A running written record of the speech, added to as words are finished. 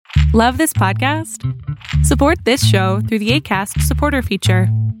Love this podcast? Support this show through the Acast supporter feature.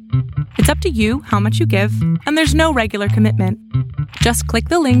 It's up to you how much you give, and there's no regular commitment. Just click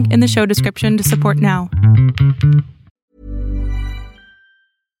the link in the show description to support now.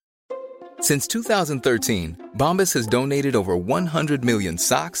 Since 2013, Bombas has donated over 100 million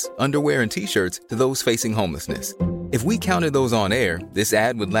socks, underwear, and T-shirts to those facing homelessness. If we counted those on air, this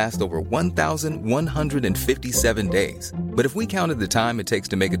ad would last over 1,157 days. But if we counted the time it takes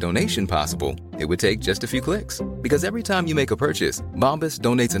to make a donation possible, it would take just a few clicks. Because every time you make a purchase, Bombas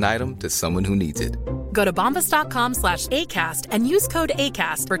donates an item to someone who needs it. Go to bombas.com/ACAST and use code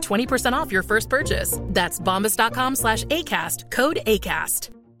ACAST for 20% off your first purchase. That's bombas.com/ACAST, code ACAST.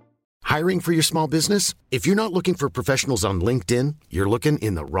 Hiring for your small business? If you're not looking for professionals on LinkedIn, you're looking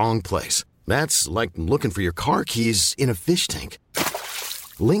in the wrong place. That's like looking for your car keys in a fish tank.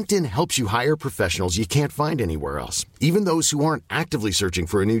 LinkedIn helps you hire professionals you can't find anywhere else, even those who aren't actively searching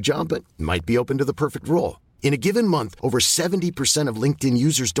for a new job but might be open to the perfect role. In a given month, over 70% of LinkedIn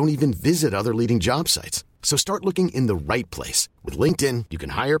users don't even visit other leading job sites. So start looking in the right place. With LinkedIn, you can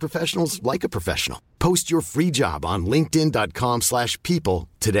hire professionals like a professional. Post your free job on linkedin.com/people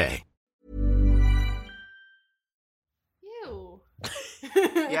today.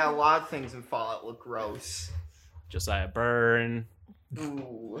 Yeah, a lot of things in Fallout look gross. Josiah Byrne.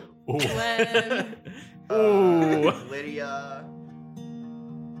 Ooh. Glenn. Ooh. Lydia.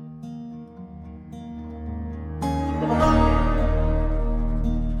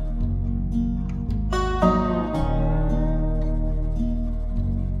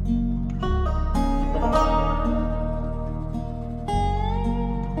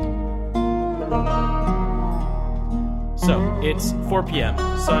 So, it's 4 p.m.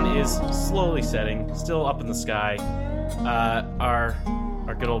 Sun is slowly setting, still up in the sky. Our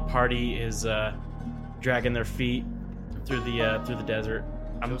good old party is dragging their feet through the desert.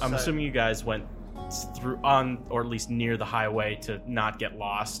 I'm assuming you guys went through on, or at least near the highway to not get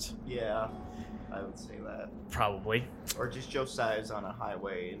lost. Yeah, I would say that. Probably. Or just Josiah's on a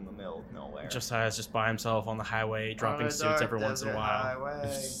highway in the middle of nowhere. Josiah's just by himself on the highway, dropping suits every once in a while.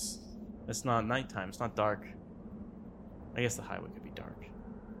 It's not nighttime. It's not dark. I guess the highway could be dark.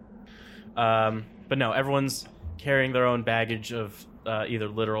 But no, everyone's carrying their own baggage of either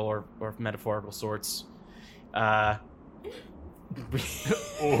literal or metaphorical sorts. Oh.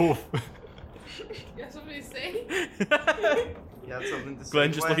 You have something to say? You have something to say?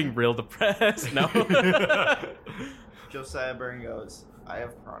 Glenn just looking real depressed. No. Josiah Byrne goes, I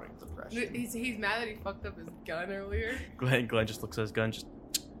have chronic depression. He's mad that he fucked up his gun earlier. Glenn just looks at his gun, just...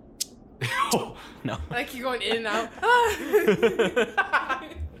 No. Like you're going in and out.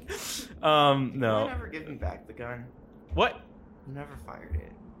 No. You never give me back the gun. What? You never fired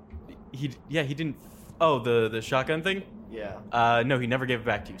it. He didn't. Oh, the shotgun thing? Yeah. No, he never gave it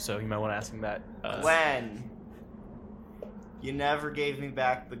back to you, so you might want to ask him that. Glenn, you never gave me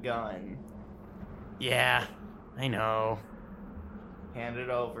back the gun. Yeah, I know. Hand it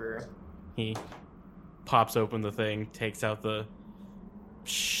over. He pops open the thing, takes out the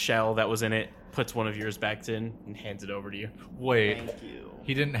shell that was in it, puts one of yours back in, and hands it over to you. Wait. Thank you.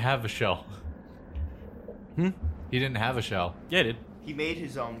 He didn't have a shell. He didn't have a shell. Yeah, he did. He made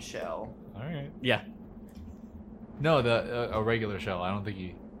his own shell. All right. Yeah. No, a regular shell. I don't think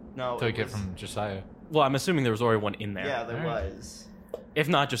he took it from Josiah. Well, I'm assuming there was already one in there. Yeah, there was. If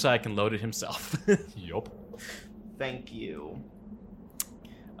not, Josiah can load it himself. Yup. Thank you.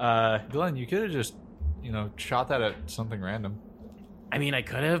 Glenn, you could have just, shot that at something random. I mean, I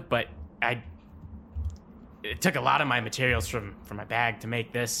could have, but it took a lot of my materials from my bag to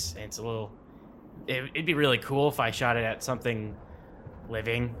make this, and it's a little... It'd be really cool if I shot it at something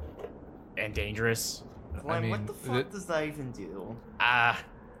living and dangerous. Glenn, what the fuck does that even do? I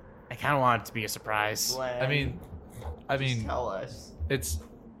kind of want it to be a surprise. Glenn, I mean, just tell us.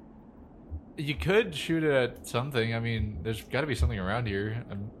 You could shoot it at something. I mean, there's got to be something around here.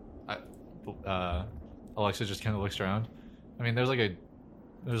 Alexa just kind of looks around. I mean, there's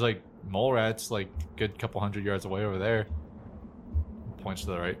mole rats like a good couple 100 yards away over there. Points to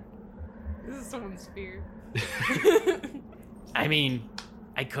the right. This is someone's spear. I mean,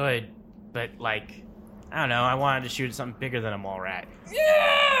 I could, but I don't know. I wanted to shoot at something bigger than a mole rat.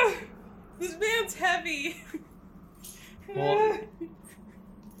 Yeah! This man's heavy. Well,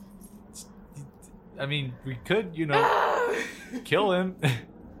 I mean, we could, kill him.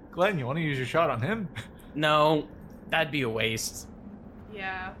 Glenn, you want to use your shot on him? No, that'd be a waste.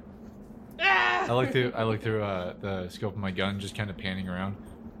 Yeah. I look through the scope of my gun, just kind of panning around.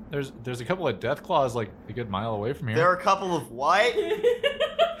 There's a couple of death claws like a good mile away from here. There are a couple of what?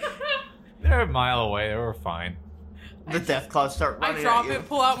 They're a mile away. They were fine. The death claws start running I drop at you. it,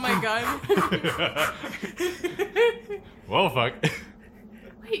 pull out my gun. Well, fuck.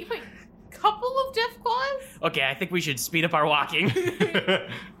 wait. Couple of death claws? Okay, I think we should speed up our walking.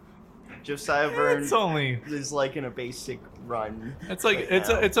 Josiah Verne It's only. is like in a basic run. It's like right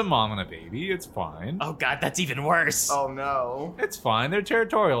it's now. a mom and a baby. It's fine. Oh god, that's even worse. Oh no. It's fine. They're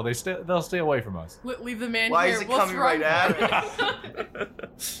territorial. They'll stay away from us. Leave the man Why here. is it We'll coming run right at for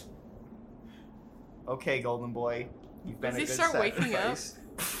it? Okay, Golden Boy. You've been Does a he good start waking up?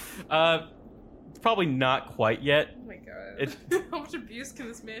 sacrifice. Probably not quite yet. Oh my god. It- How much abuse can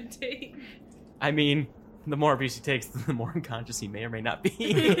this man take? I mean, the more abuse he takes, the more unconscious he may or may not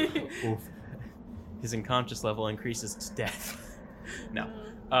be. Oof. His unconscious level increases to death. No.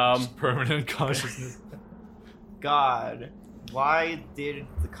 Permanent consciousness. God, why did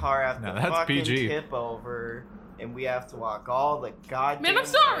the car have No, to that's fucking PG. tip over and we have to walk all the goddamn Man, I'm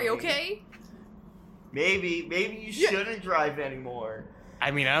sorry, way? okay? Maybe you shouldn't drive anymore. I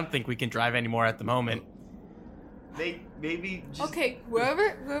mean, I don't think we can drive anymore at the moment. Maybe just... Okay,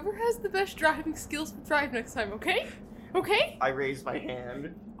 whoever has the best driving skills will drive next time, okay? Okay? I raised my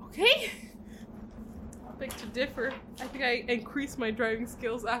hand. Okay? I beg to differ. I think I increased my driving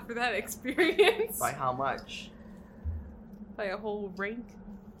skills after that experience. By how much? By a whole rank.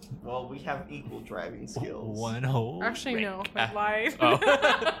 Well, we have equal driving skills. One hole. Actually, no. I Ah. lied.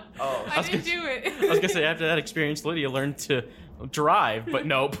 Oh. Oh, I didn't do it. I was gonna say, after that experience, Lydia learned to drive, but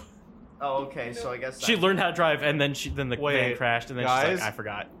nope. oh, okay. So I guess She learned how to drive, and then the van Wait, crashed, and then guys? she's like, I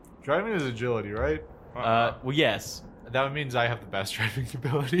forgot. Driving is agility, right? Well, yes, That means I have the best driving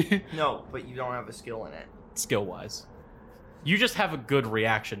ability. No, but you don't have a skill in it. skill-wise. You just have a good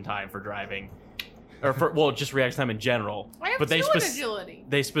reaction time for driving. Or just reaction time in general. I have but they 2 in agility.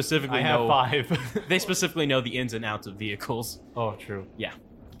 They specifically I know have 5. they specifically know the ins and outs of vehicles. Oh, true. Yeah.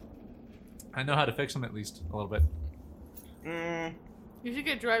 I know how to fix them at least a little bit. You should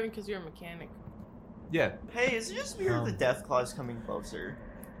get driving because you're a mechanic. Yeah. Hey, is it just me or the death claws coming closer?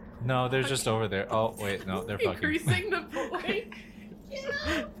 No, they're just over there. Oh, wait, no, they're fucking. Increasing the point.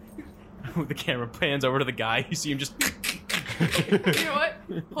 The camera pans over to the guy. You see him just. You know what?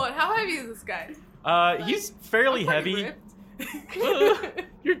 Hold on. How heavy is this guy? He's fairly I'm pretty heavy. ripped.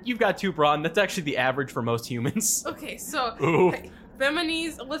 You've got 2 brawn. That's actually the average for most humans. Okay, so Ooh. bend my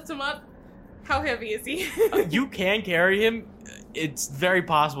knees, lift him up. How heavy is he? You can carry him. It's very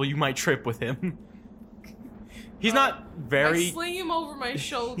possible you might trip with him. He's not I very. sling him over my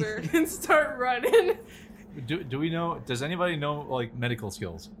shoulder and start running. Do we know? Does anybody know like medical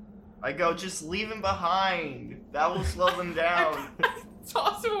skills? I go, just leave him behind. That will slow them down.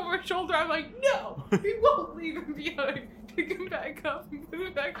 Toss him over my shoulder. I'm like, no, we won't leave him behind. Pick him back up and put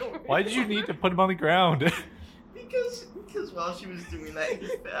him back over. Why did you need to put him on the ground? Because while she was doing that, he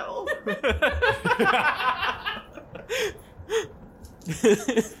fell.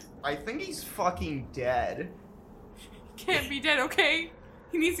 I think he's fucking dead. Can't be dead, okay?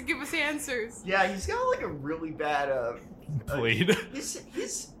 He needs to give us answers. Yeah, he's got like a really bad Bleed.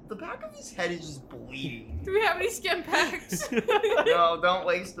 The back of his head is just bleeding. Do we have any skin packs? No, don't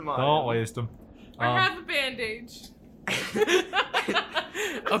waste them on Don't him. waste them. I have a bandage.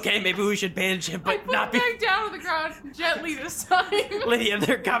 Okay, maybe we should bandage him, I but put not him be. back down on the ground gently this time. Lydia,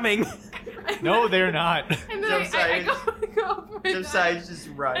 they're coming. And No, then- they're not. And then I go up my Josiah's just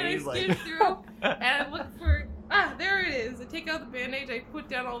and running. I He's skim like, through, and I look for. There it is. I take out the bandage. I put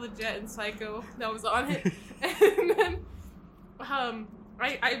down all the Jet and Psycho that was on it, and then,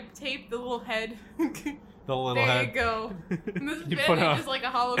 I tape the little head. The little There head. you go. And this You put bandage a- is like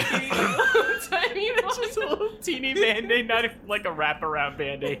a hollow kitty, tiny. It's just a little teeny band-aid, not even like a wraparound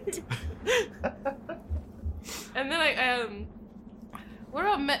band-aid. And then I what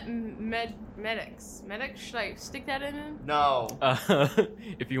about medics? Medics? Should I stick that in? no.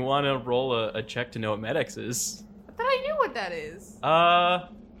 If you want to roll a check to know what medics is. I thought I knew what that is.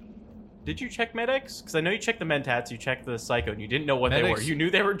 Did you check medics? Because I know you checked the mentats, you checked the psycho, and you didn't know what they Medics- were. You knew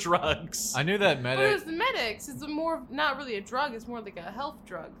they were drugs. I knew that But it was medic. the medics. It's not really a drug. It's more like a health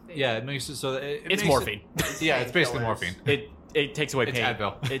drug thing. Yeah, it makes it so that it It's makes morphine. Yeah, it's basically Painkillers. morphine. It takes away It's pain.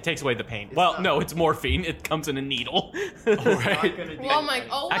 Advil. It takes away the pain. It's Well, not- no, it's morphine. It comes in a needle. It's not Right. gonna do Well, I'm like,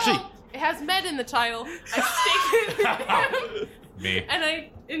 anything. oh, well, Actually- it has med in the title. I stick it in Me. and I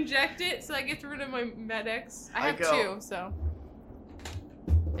inject it so I get rid of my medics. I I have go- 2, so.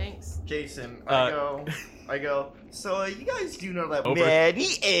 Thanks. Jason, Uh, I go, so you guys do know that Over.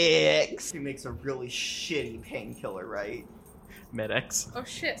 Medics, he makes a really shitty painkiller, right? Medics. Oh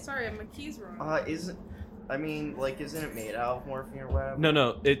shit, sorry, my keys were on. Isn't it made out of morphine or whatever?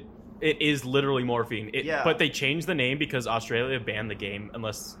 No, it is literally morphine. Yeah. But they changed the name because Australia banned the game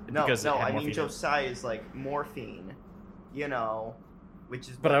unless No, because it had I mean morphine in it. Josiah is like morphine. you know, which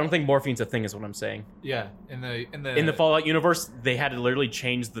is. But I don't think morphine's a thing, is what I'm saying. Yeah, in In the Fallout universe, they had to literally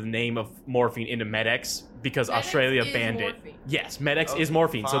change the name of morphine into Med-X because Med-X Australia is banned morphine. it. Yes, Med-X Okay, is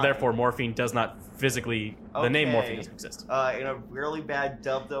morphine, so fine. therefore morphine does not physically. The name Okay. morphine doesn't exist. In a really bad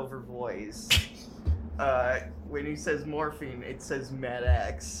dubbed over voice, when he says morphine, it says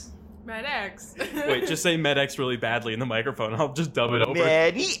Med-X. Med-X. Wait, just say Med-X really badly in the microphone. I'll just dub it over.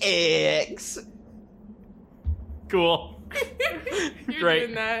 Med-X. Cool. You're Great.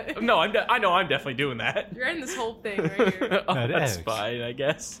 doing that. No, I know I'm definitely doing that. You're in this whole thing right here. Oh, Med-X. that's fine, I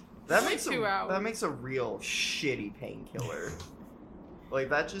guess. That Only makes 2 hours. that makes a real shitty painkiller. Like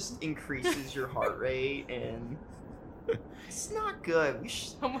that just increases your heart rate and it's not good. We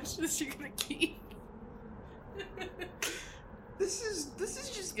should, How much is she gonna keep? this is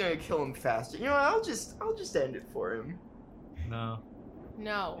just gonna kill him faster. You know what, I'll just end it for him. No.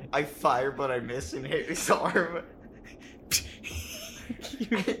 No. I fire but I miss and hit his arm.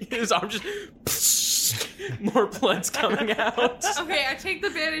 His arm just more blood's coming out. Okay, I take the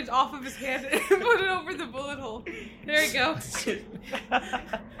bandage off of his hand and put it over the bullet hole. There you go.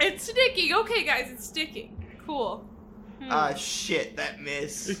 It's sticking. Okay, guys, it's sticking. Cool. Ah shit, that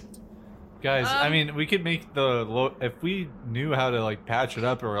miss. Guys, I mean, we could make the if we knew how to like patch it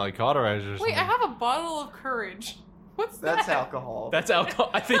up or like cauterize it or something. Wait, I have a bottle of courage. What's That's that? alcohol. That's alcohol.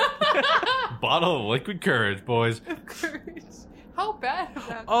 I think. Bottle of liquid courage, boys. Courage. How bad is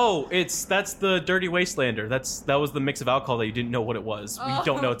that? Oh, that's the Dirty Wastelander. That was the mix of alcohol that you didn't know what it was. We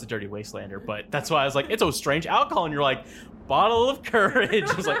don't know it's a Dirty Wastelander, but that's why I was like, it's a strange alcohol, and you're like, bottle of courage.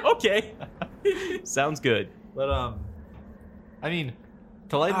 I was like, okay, sounds good. But I mean,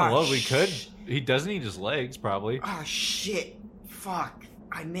 to lighten the load, we could. He doesn't need his legs, probably. Ah shit. Fuck.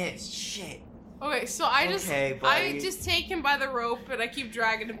 I missed. Shit. Okay, so I Okay, just take him by the rope and I keep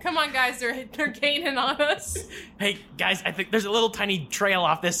dragging him. Come on, guys, they're gaining on us. Hey guys, I think there's a little tiny trail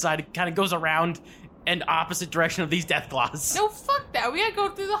off this side. It kind of goes around and opposite direction of these death claws. No, fuck that. We gotta go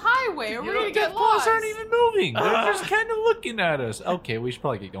through the highway or we're gonna get Death claws lost. aren't even moving. They're just kind of looking at us. Okay, we should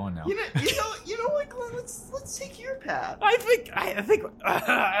probably get going now. You know what, Glenn? Let's take your path. I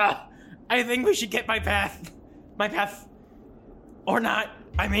think we should get my path, or not.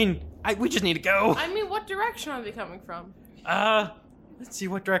 I mean, we just need to go. I mean, what direction are they coming from? Let's see,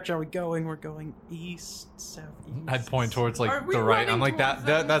 what direction are we going? We're going east, southeast. I'd point towards Are like we the right. running I'm like towards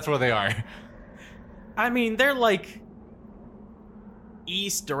them? that's where they are. I mean, they're like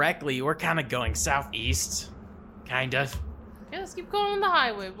east directly. We're kind of going southeast, kind of. Okay, let's keep going on the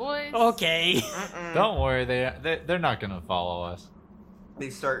highway, boys. Okay. Don't worry, they're not gonna follow us. They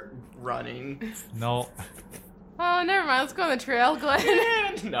start running. No. Oh, never mind. Let's go on the trail,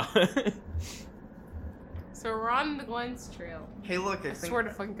 Glenn. No. So we're on the Glenn's trail. Hey, look, I I think swear to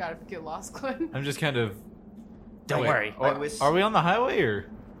fucking God, if we get lost, Glenn. I'm just kind of. Don't Wait, worry. Are we on the highway or?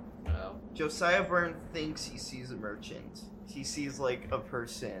 Oh. Josiah Byrne thinks he sees a merchant. He sees like a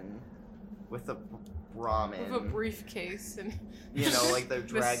person with a Brahmin. With a briefcase and. You know, like they're The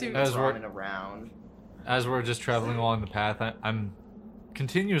dragging suit. the As we're- Brahmin around. As we're just traveling along the path, I'm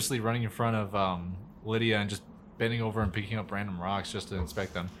continuously running in front of Lydia and just bending over and picking up random rocks just to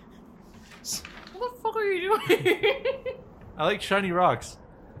inspect them. What the fuck are you doing? I like shiny rocks.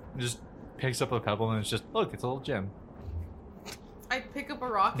 And just picks up a pebble and it's just, look, it's a little gem. I pick up a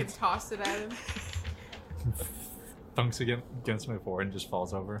rock and toss it at him. Thunks against my forehead and just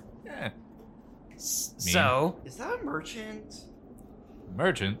falls over. So, Is that a merchant?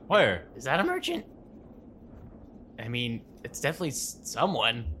 Merchant? Where? is that a merchant? I mean, it's definitely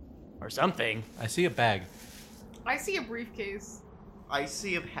someone or something. I see a bag. I see a briefcase. I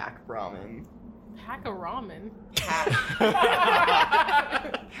see a hack Brahmin. Pack of ramen.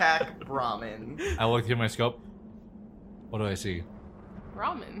 Hack Brahmin. I look through my scope. What do I see?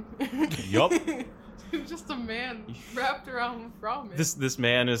 Ramen. Yup. Just a man wrapped around with ramen. This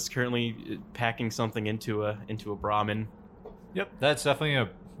man is currently packing something into a Brahmin. Yep, that's definitely a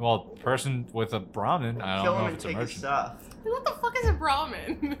person with a Brahmin. I Kill don't know him if and it's a take his merchant. stuff. What the fuck is a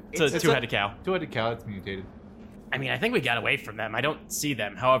ramen? It's a two-headed cow. Two-headed cow. It's mutated. I mean, I think we got away from them. I don't see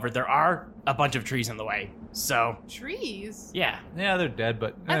them. However, there are a bunch of trees in the way. So, Trees? yeah. Yeah, they're dead,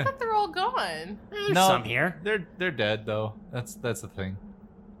 but I thought they were all gone. There's No. some here. they're dead though. That's the thing.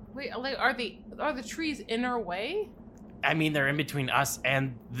 Wait, like, are the trees in our way? I mean, they're in between us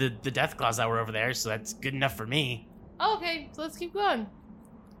and the death claws that were over there, so that's good enough for me. Oh, okay, so let's keep going.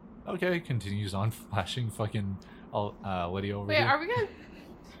 Okay, continues on flashing fucking Lydia over Wait, here. are we gonna?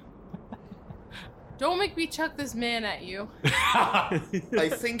 Don't make me chuck this man at you. I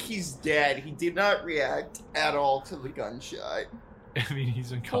think he's dead. He did not react at all to the gunshot. I mean, he's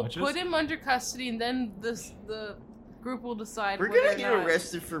We'll unconscious. put him under custody, and then the group will decide. We're whether gonna or get not-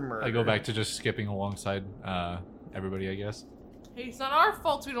 arrested for murder. I go back to just skipping alongside everybody, I guess. Hey, it's not our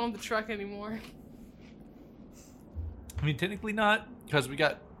fault we don't have the truck anymore. I mean, technically not, because we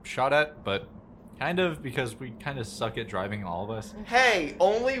got shot at, but kind of because we kind of suck at driving, all of us. Hey,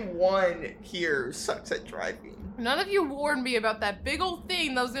 only one here sucks at driving. None of you warned me about that big old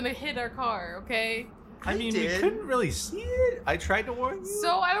thing that was gonna hit our car, okay? I mean, we did. couldn't really see it. I tried to warn you.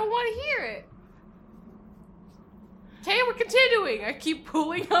 So I don't want to hear it. Okay, we're continuing. I keep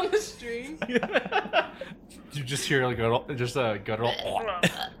pulling on the string. You just hear like a guttural. He just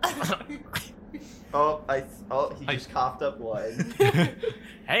coughed up blood.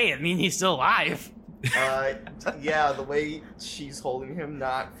 Hey, I mean, he's still alive. Yeah, the way she's holding him,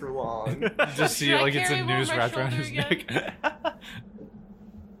 not for long. Just see Should I like it's carry a him over noose my wrapped around shoulder his again? neck.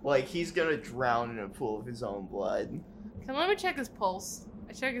 Like, he's gonna drown in a pool of his own blood. Let me check his pulse.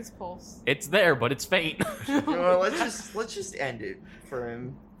 I check his pulse. It's there, but it's faint. You know, let's just end it for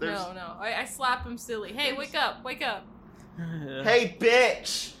him. No. I slap him silly. Hey, wake up, wake up. Hey,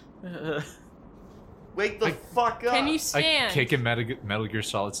 bitch! Wake the fuck up! Can you I stand? kick him Metal Gear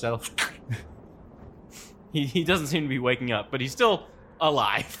Solid style. He doesn't seem to be waking up, but he's still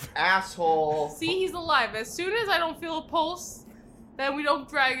alive. Asshole! See, he's alive. As soon as I don't feel a pulse, then we don't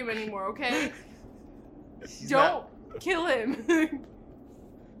drag him anymore, okay? Don't kill him.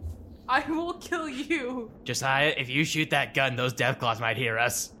 I will kill you. Josiah, if you shoot that gun, those Deathclaws might hear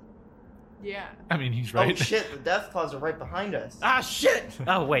us. Yeah. I mean, he's right. Oh shit, the Deathclaws are right behind us. Ah, shit!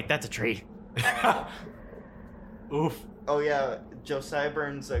 Oh, wait, that's a tree. Oof. Oh yeah, Josiah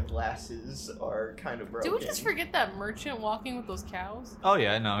Burns' glasses are kind of broken. Did we just forget that merchant walking with those cows? Oh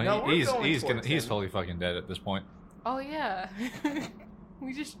yeah, no, No, we're he's going towards he's him. totally fucking dead at this point. Oh yeah.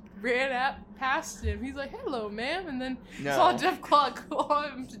 We just ran past him. He's like, "Hello, ma'am," and then No. saw Jeff Claw claw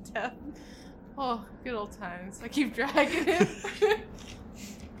him to death. Oh, good old times. I keep dragging him.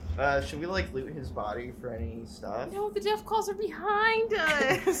 Should we loot his body for any stuff? No, the Death Claws are behind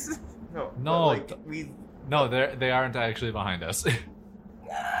us. No. No, but, we. No, they aren't actually behind us.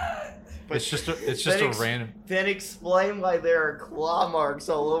 But it's just a random. Then explain why there are claw marks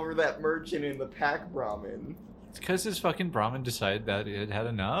all over that merchant in the pack Brahmin. It's because his fucking Brahmin decided that it had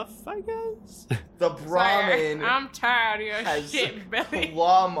enough, I guess. The Brahmin I'm tired of your has shit, belly.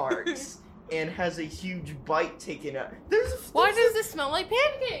 claw marks and has a huge bite taken out. Why does this smell like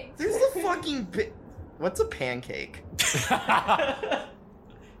pancakes? There's the fucking What's a pancake?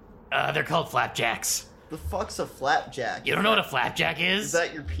 They're called flapjacks. The fuck's a flapjack? You don't know what a flapjack is? Is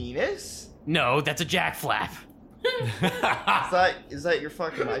that your penis? No, that's a jack flap. Is that your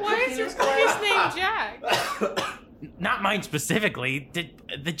fucking Why is your penis? penis named Jack? Not mine specifically,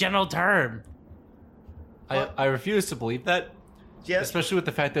 the general term. I refuse to believe that, Yes. especially with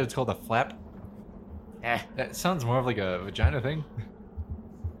the fact that it's called a flap. That sounds more of like a vagina thing.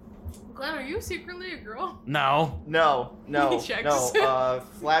 Glenn, are you secretly a girl? No. No. Checks.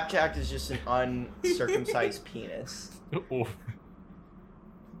 Flapjack is just an uncircumcised penis. Ooh.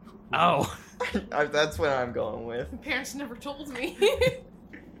 Oh. That's what I'm going with. My parents never told me.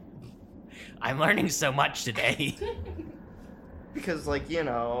 I'm learning so much today. Because, like, you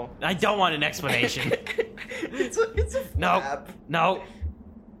know... I don't want an explanation. it's a flap. No.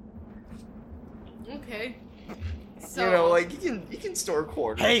 Okay. So, You know, like, you can store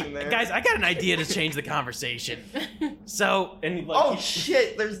quarters in Hey, there. guys, I got an idea to change the conversation. So, and like, Oh,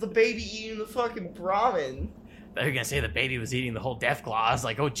 shit, there's the baby eating the fucking Brahmin. they're gonna say the baby was eating the whole Deathclaw. I was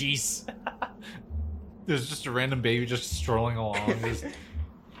like, oh, jeez. There's just a random baby just strolling along.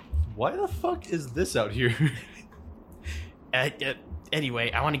 Why the fuck is this out here?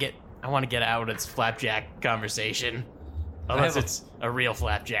 Anyway, I want to get out of this flapjack conversation. Unless it's a real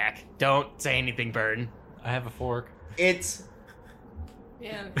flapjack. Don't say anything, Burn. I have a fork. It's...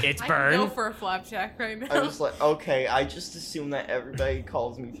 Man, It's I Burn. can go for a flapjack right now. I was like, okay, I just assume that everybody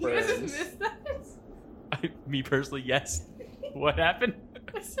calls me You guys just Burns. missed that? Me personally, yes. What happened?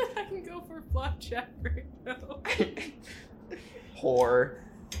 I said I can go for a flapjack right now. Whore.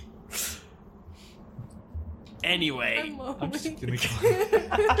 Anyway, I'm lonely. I'm just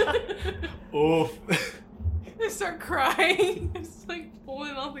gonna. Oof. I start crying. I'm just like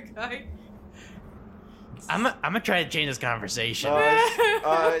pulling on the guy. I'm gonna try to change this conversation.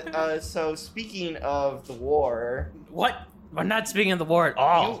 So speaking of the war, What? We're not speaking of the war at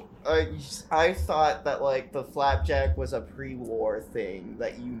all. I thought that like the flapjack was a pre-war thing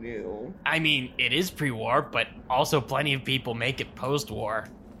that you knew. I mean, it is pre-war, but also plenty of people make it post-war.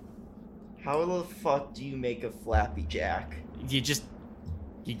 How the fuck do you make a flappy jack? You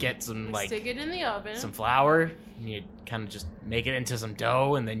get some like Stick it in the oven. some flour, and you kind of just make it into some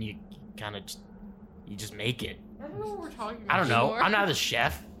dough, and then you kind of just make it. I don't know what we're talking about. I don't know. anymore. I'm not a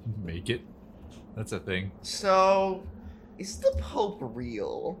chef. Make it. That's a thing. So, is the Pope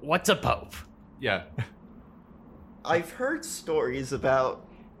real? What's a pope? Yeah. I've heard stories about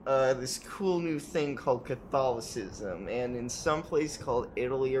this cool new thing called Catholicism, and in some place called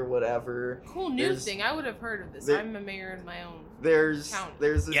Italy or whatever. Cool new there's- thing. I would have heard of this. there- I'm a mayor in my own. There's Count.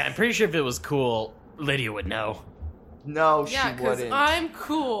 this. Yeah, I'm pretty sure if it was cool, Lydia would know. No, Yeah, she because wouldn't. I'm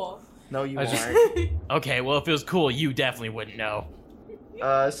cool. No, you I just- aren't. Okay, well, if it was cool, you definitely wouldn't know.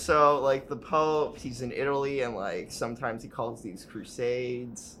 So, like, the Pope, he's in Italy, and, like, sometimes he calls these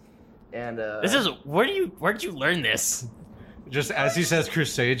crusades, and, This is where did you learn this? Just as he says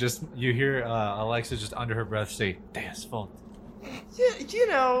crusade, just you hear Alexa just under her breath say, "Deus fault." Yeah, you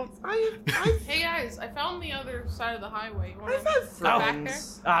know, I've Hey guys, I found the other side of the highway. You had wanna go back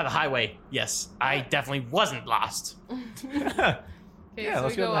friends. Ah, the highway. Yes, I definitely wasn't lost. Okay, Yeah, so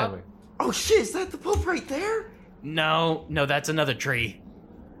let's we go to go the up. highway. Oh shit, is that the Pope right there? No, that's another tree.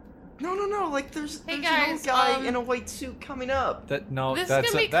 No, like, there's Hey, an guys, old guy in a white suit coming up. This is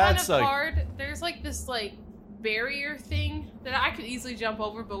that's gonna be kind of like hard. There's like this like barrier thing that I could easily jump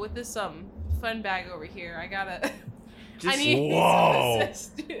over, but with this fun bag over here, I gotta. I Just- need Whoa. some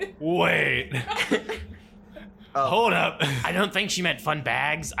assist. wait. Oh. Hold up. I don't think she meant fun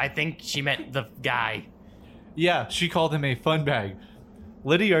bags. I think she meant the guy. Yeah, she called him a fun bag.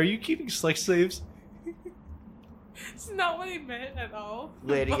 Liddy, are you keeping sex slaves? It's not what I meant at all.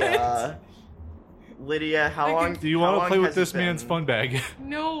 Lydia, how I long? Do you how want to long play with has it this man's been? fun bag? But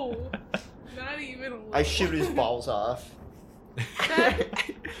no, not even a little. I shoot his balls off.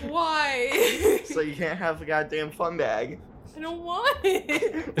 Why? So you can't have a goddamn fun bag. I don't want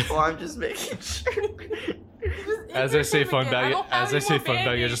it. Well, I'm just making sure. As I say fun Again, I bag, don't have as I any say more fun bag, I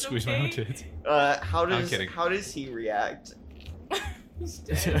Band-Aids, just squeeze my own okay? tits. How I'm kidding. does he react? He's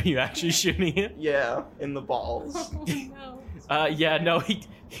Are dead. you actually shooting it? Yeah, in the balls. Oh, no. Yeah, no.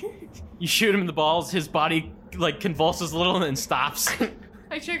 You shoot him in the balls. His body like convulses a little and then stops.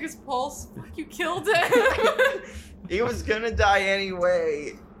 I check his pulse. Fuck, you killed him. He was gonna die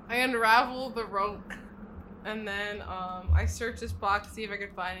anyway. I unravel the rope, and then I search this box to see if I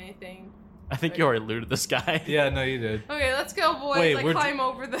can find anything. I think you already looted this guy. Yeah, no, you did. Okay, let's go, boys. Wait, I we're- climb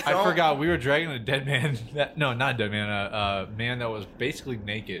over the. I forgot we were dragging a dead man. No, not a dead man. A man that was basically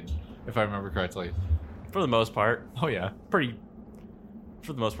naked, if I remember correctly. For the most part, Oh yeah. pretty.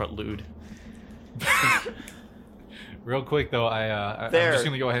 For the most part, lewd. Real quick though, I'm There. just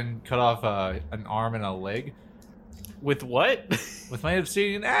gonna go ahead and cut off an arm and a leg With what? with my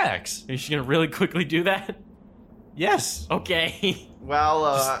obsidian axe. Are you just gonna really quickly do that? Yes. Okay.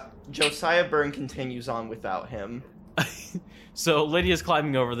 Well, Josiah Byrne continues on without him. So Lydia's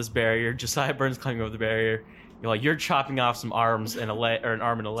climbing over this barrier. Josiah Burns climbing over the barrier. You're chopping off some arms and a leg, or an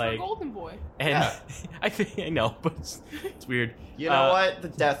arm and a It's leg. a golden boy. And Yeah. I know, but it's weird. You know what? The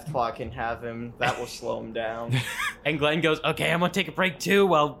death clock can have him. That will slow him down. And Glenn goes, "Okay, I'm gonna take a break too."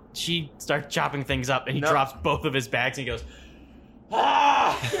 While she starts chopping things up, and he No. drops both of his bags, and he goes,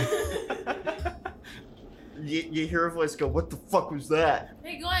 "Ah!" You hear a voice go, "What the fuck was that?"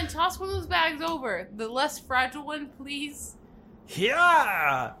 Hey, Glenn, toss one of those bags over. The less fragile one, please.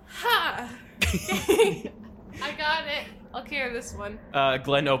 Yeah. Ha! I got it. I'll carry this one.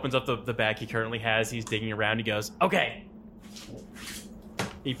 Glenn opens up the bag he currently has. He's digging around. He goes, "Okay."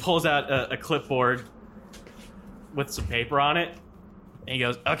 He pulls out a clipboard with some paper on it, and he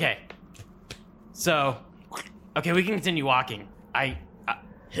goes, "Okay. So, okay, we can continue walking. Are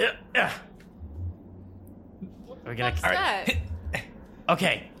we gonna? What's all right. that?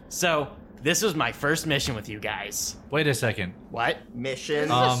 Okay, so this was my first mission with you guys. Wait a second. What? Mission.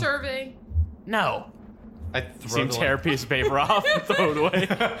 This is a survey. No. I See him throw tear a piece of paper off and throw it away.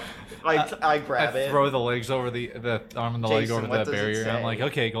 I grab I it. throw the legs over the arm and the leg Jason, over what that does it barrier. And I'm say? like,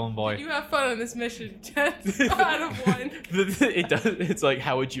 okay, golden boy. You have fun on this mission. 10 out of 1. It does. It's like,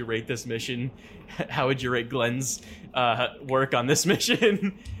 how would you rate this mission? How would you rate Glenn's work on this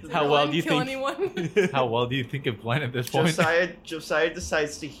mission? How well do you kill think? anyone? How well do you think of Glenn at this point? Josiah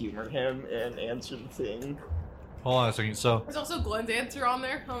decides to humor him and answer the thing. Hold on a second. So There's also Glenn's answer on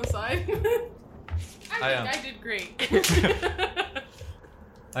there on the side. I think I did great.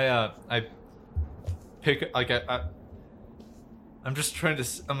 I pick like I'm just trying to.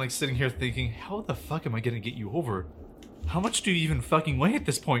 I'm like sitting here thinking, how the fuck am I gonna get you over? How much do you even fucking weigh at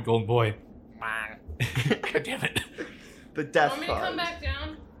this point, golden boy? God damn it. The death Want me to come fund. back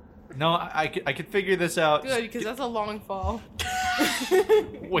down? No, I could figure this out. Good, because that's a long fall.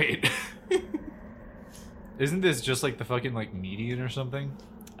 Wait. Isn't this just like the fucking like median or something?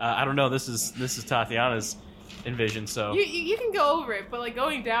 I don't know. This is Tatiana's envision. So You can go over it, but like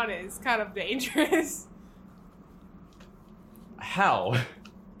going down it is kind of dangerous. How?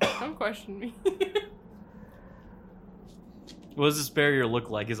 Don't question me. What does this barrier look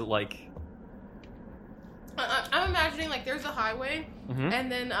like? Is it like... I'm imagining like there's a highway, Mhm.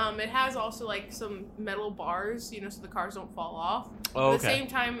 and then it has also like some metal bars, you know, so the cars don't fall off. Oh, At the okay. same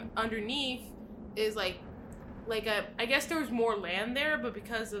time, underneath is like a. I guess there was more land there, but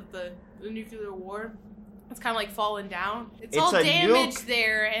because of the nuclear war, it's kind of like fallen down. It's all a damaged nuke.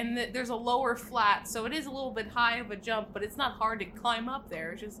 there, and there's a lower flat, so it is a little bit high of a jump, but it's not hard to climb up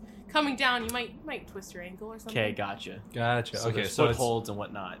there. It's just coming down, you might twist your ankle or something. Okay, gotcha. Gotcha. So Okay, there's so it's footholds and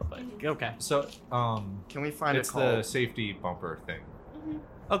whatnot, but okay. so Can we find it's a call? the safety bumper thing. Mhm.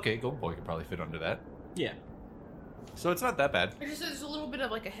 Okay, Golden Boy could probably fit under that. Yeah. So it's not that bad. It's just there's a little bit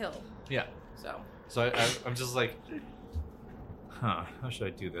of like a hill, Yeah. so. So I'm just like, how should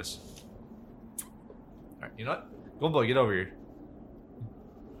I do this? All right, you know what? Golden Boy, get over here.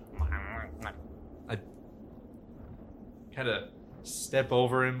 I kind of step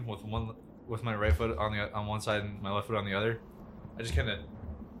over him with my right foot on one side and my left foot on the other. I just kind of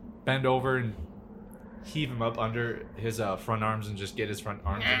bend over and heave him up under his front arms and just get his front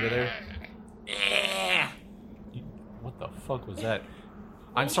arms under there. What the fuck was that?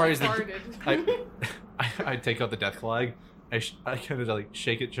 I'm sorry. I take out the death flag. I kind of like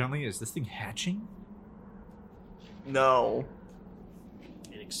shake it gently. Is this thing hatching? No.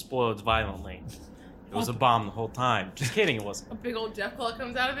 It explodes violently. It was a bomb the whole time. Just kidding, it wasn't. A big old death claw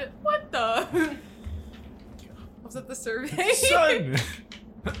comes out of it. What the? Was that the survey? Son!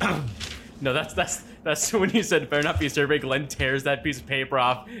 No, that's when you said better not be a survey. Glenn tears that piece of paper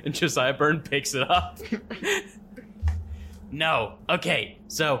off and Josiah Byrne picks it up. No. Okay,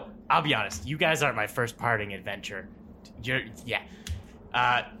 so I'll be honest. You guys aren't my first parting adventure.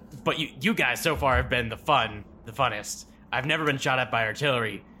 But you guys so far have been the funnest. I've never been shot at by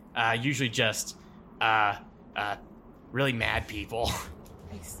artillery. Usually just really mad people.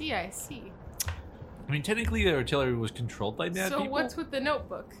 I see. I mean, technically, the artillery was controlled by mad So people. what's with the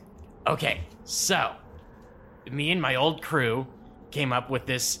notebook? Okay, so me and my old crew came up with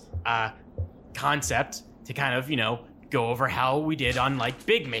this concept to kind of, go over how we did on like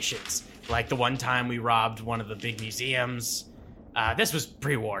big missions. Like the one time we robbed one of the big museums. This was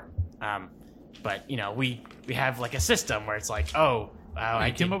pre-war. But we have like a system where it's like,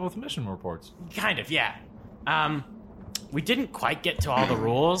 I came up with mission reports. Kind of, yeah. We didn't quite get to all the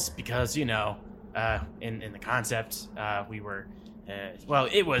rules because, in the concept, we were,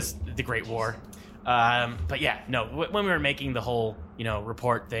 it was the Great War. But yeah, no, when we were making the whole,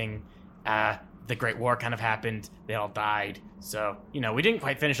 report thing, the Great War kind of happened. They all died. So, we didn't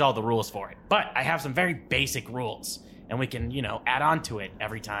quite finish all the rules for it. But I have some very basic rules, and we can, add on to it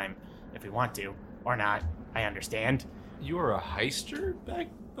every time if we want to, or not. I understand. You were a heister back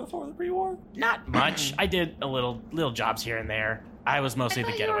before the pre-war? Not much. I did a little jobs here and there. I was mostly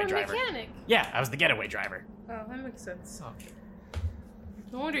the getaway driver. Mechanic. Yeah, I was the getaway driver. Oh, that makes sense.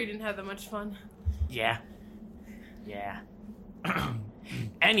 No wonder you didn't have that much fun. Yeah.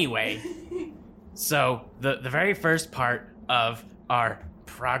 Anyway, so the very first part of our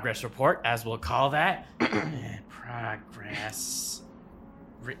progress report, as we'll call that, progress.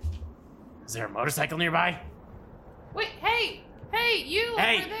 Is there a motorcycle nearby? Wait, hey, you over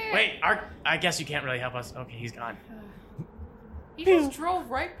there. Wait, I guess you can't really help us. Okay, he's gone. He just drove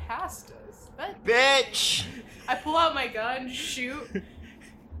right past us. Bitch! I pull out my gun, shoot.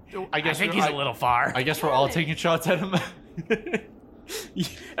 I think he's a little far. I guess we're all taking shots at him.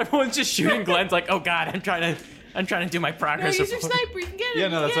 Everyone's just shooting. Glenn's like, oh god, I'm trying to do my No, progress use your report. sniper. You can get him. Yeah,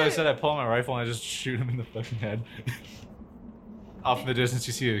 no, that's what I what said. I pull out my rifle and I just shoot him in the fucking head. Off in the distance,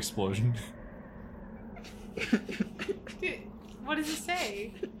 you see an explosion. Dude, what does it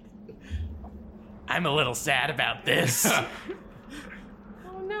say? I'm a little sad about this.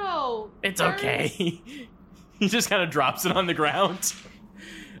 Oh no. It's Burns. okay. He just kind of drops it on the ground.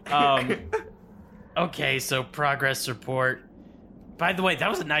 Okay, so progress report. By the way, that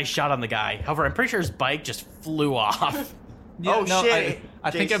was a nice shot on the guy. However, I'm pretty sure his bike just flew off. Yeah, Oh, shit.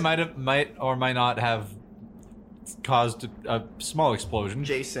 I think it might or might not have caused a small explosion.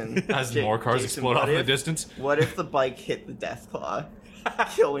 Jason. As more cars Jason, explode what off in the if- distance. What if the bike hit the Deathclaw,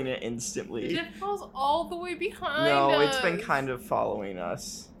 killing it instantly? Jeff falls all the way behind No, us. it's been kind of following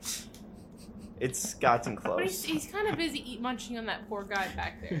us. It's gotten But close. he's kind of busy munching on that poor guy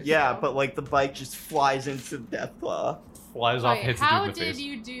back there. Yeah, so. but like the bike just flies into the Deathclaw. Flies off, Wait, hits the dude how in the did face.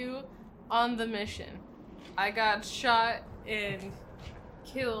 you do on the mission? I got shot and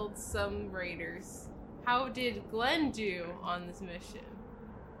killed some raiders. How did Glenn do on this mission?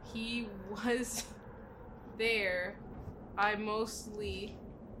 He was there. I mostly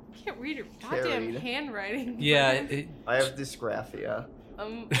I can't read your goddamn Carried. handwriting. Yeah. I have dysgraphia.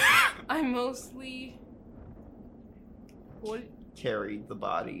 I mostly Carried the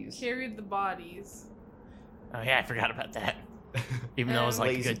bodies. carried the bodies. Oh yeah, I forgot about that. Even though it was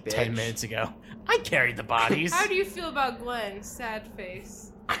like a Lazy good 10 bitch. minutes ago. I carried the bodies. How do you feel about Glenn? Sad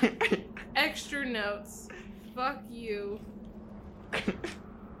face. Extra notes. Fuck you.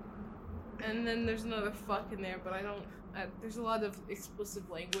 And then there's another fuck in there, but I don't. There's a lot of explicit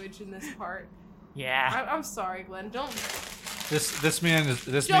language in this part. Yeah. I'm sorry, Glenn. Don't Don't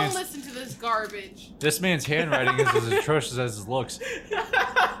listen to this garbage. This man's handwriting is as atrocious as his looks.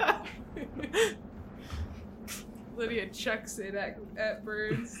 Lydia chucks it at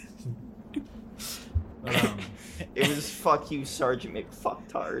Burns. It was fuck you, Sergeant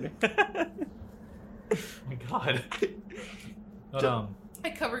McFucktard. Oh my god. But, I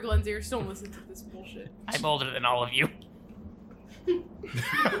cover Glenn's ears. Don't listen to this bullshit. I'm older than all of you.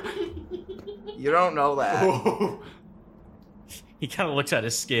 You don't know that. He kind of looks at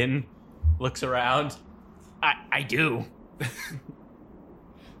his skin, looks around. I do.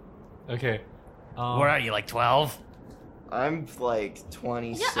 okay. What are you, like 12? I'm like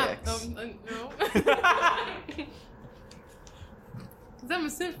 26. Yeah. No. Cause I'm a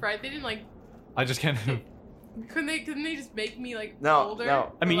Sith, right? They didn't like. I just can't. Couldn't they just make me like No, older?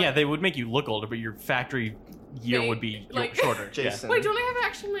 no. I mean, Or, yeah, like, they would make you look older, but your factory year They- would be like- shorter. Jason. Wait, don't I have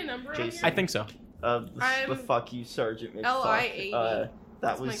actually my number on Jason. here? I think so. The I'm fuck you, Sergeant McFuck. LI80. That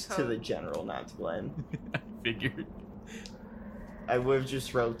That's my was to code. the general, not to Glenn. Figured. I would have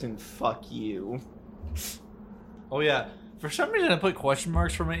just wrote in fuck you. Oh yeah. For some reason, I put question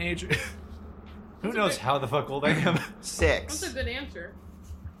marks for my age. Who knows how the fuck old I am? 6. That's a good answer.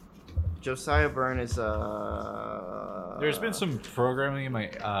 Josiah Byrne is There's been some programming in my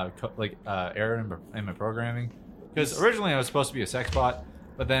error in my programming, because originally I was supposed to be a sex bot,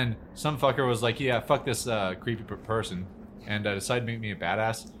 but then some fucker was like, "Yeah, fuck this creepy person," and decided to make me a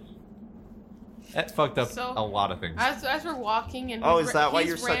badass. That fucked up So, a lot of things. As we're walking and Oh, he's is that why he's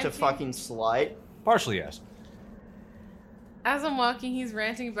you're such a ranting- fucking slut? Partially, yes. As I'm walking, he's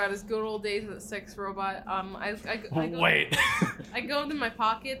ranting about his good old days as a sex robot. I go, Wait. I go into my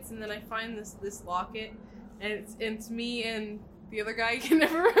pockets and then I find this locket, and it's me and the other guy. I can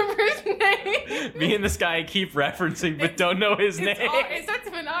never remember his name. Me and this guy I keep referencing, but don't know his name. It starts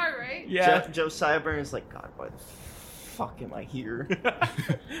with an R, right? Yeah. Josiah Byrne is like, God, why the fuck am I here?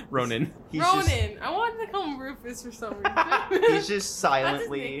 Ronan. He's Ronan. I wanted to call him Rufus for some reason. He's just That's his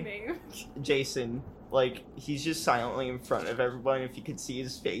silently, nickname. Jason. Like, he's just silently in front of everyone. If you could see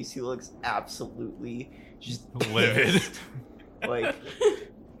his face, he looks absolutely just Livid. pissed. Like,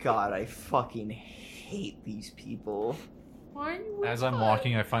 God, I fucking hate these people. Why are you As I'm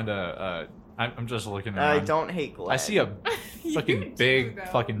walking, I find I'm just looking I around. don't hate Glenn. I see a You fucking do, big though.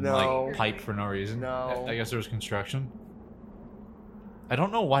 fucking No. like pipe for no reason. No. I guess there was construction. I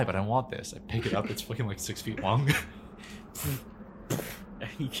don't know why, but I want this. I pick it up. It's fucking like 6 feet long.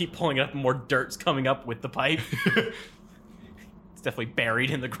 You keep pulling it up, and more dirt's coming up with the pipe. It's definitely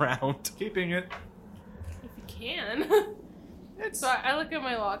buried in the ground. Keeping it. If you can. So I look at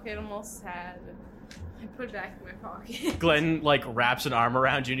my locket, I'm all sad. I put it back in my pocket. Glenn like wraps an arm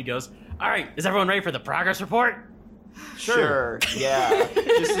around you and he goes, "All right, is everyone ready for the progress report?" Sure. Yeah.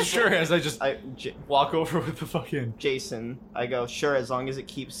 Just as Sure, as I just J- walk over with the fucking. Jason, I go, sure, as long as it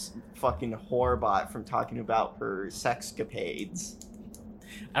keeps fucking Whorebot from talking about her sexcapades.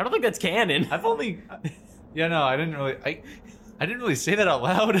 I don't think that's canon. I've only. Yeah, no, I didn't really. I didn't really say that out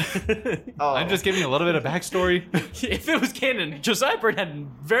loud. Oh. I'm just giving you a little bit of backstory. If it was canon, Josiah Bird had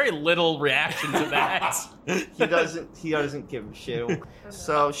very little reaction to that. He doesn't give a shit.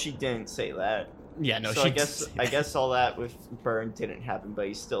 So she didn't say that. Yeah, no, So she I guess all that with Byrne didn't happen, but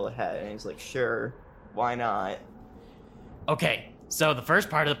he's still ahead, and he's like, sure, why not? Okay, so the first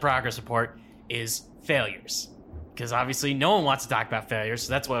part of the progress report is failures. Because obviously no one wants to talk about failures,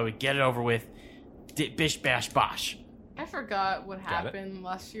 so that's why we get it over with. Bish, bash, bosh. I forgot what Got it. happened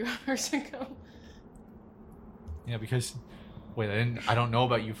last few hours ago. Yeah, because. Wait, I don't know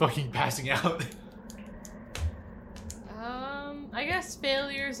about you fucking passing out. I guess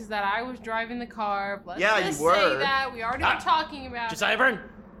failures is that I was driving the car. Let's Yeah, just you were. say that. We already been talking about Josiah Bird,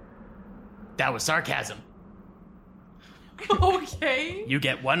 that was sarcasm. Okay. You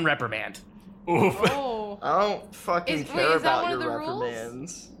get 1 reprimand. Oof. Oh. I don't fucking Is- care wait, is that about one your of the rules?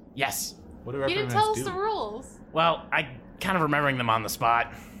 reprimands. Yes. What do He didn't reprimands tell us do? the rules. Well, I kind of remembering them on the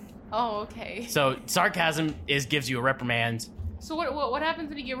spot. Oh, okay. So sarcasm gives you a reprimand. So what happens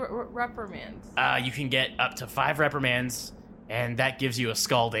when you get reprimands? You can get up to 5 reprimands, and that gives you a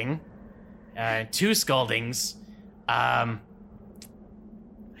scalding. 2 scaldings. I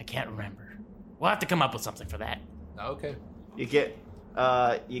I can't remember. We'll have to come up with something for that. Okay. You get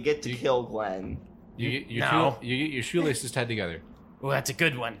to kill Glenn. You get your shoelaces tied together. Well, that's a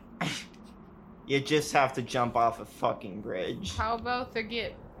good one. You just have to jump off a fucking bridge. How about they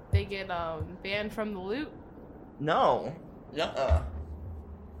get banned from the loot? No.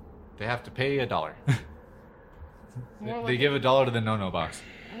 They have to pay $1. More They give $1 to the no-no box.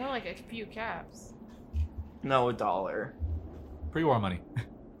 More like a few caps. No $1. Pre-war money.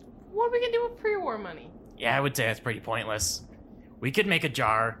 What are we gonna do with pre-war money? Yeah, I would say that's pretty pointless. We could make a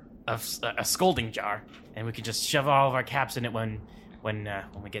jar of a scolding jar, and we could just shove all of our caps in it when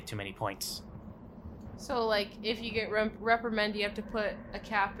we get too many points. So, like, if you get reprimanded, you have to put a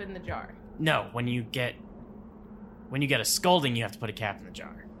cap in the jar. No, when you get a scolding, you have to put a cap in the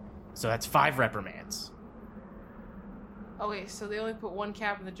jar. So that's 5 reprimands Okay, so they only put 1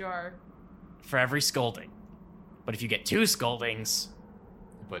 cap in the jar. for every scolding. But if you get 2 scoldings,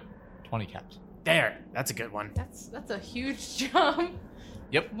 But 20 caps. there, that's a good one. That's a huge jump.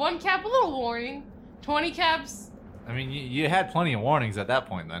 Yep. 1 cap, a little warning. 20 caps. I mean, you had plenty of warnings at that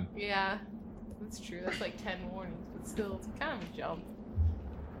point then. Yeah, that's true. That's like 10 warnings, but still, it's kind of a jump.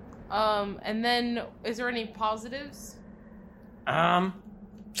 And then, is there any positives? Well,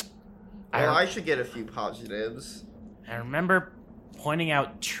 I should get a few positives. I remember pointing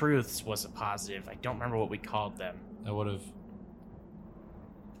out truths was a positive. I don't remember what we called them. I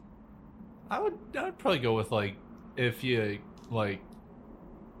would probably go with, like, if you, like,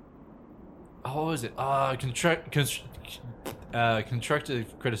 oh, what was it? Constructive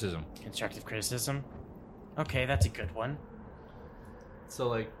criticism. Constructive criticism? Okay, that's a good one. So,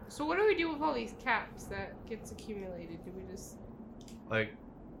 like, So what do we do with all these caps that gets accumulated? Do we just... like,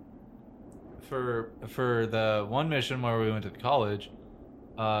 for the one mission where we went to the college,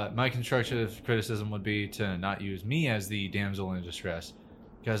 my constructive criticism would be to not use me as the damsel in distress,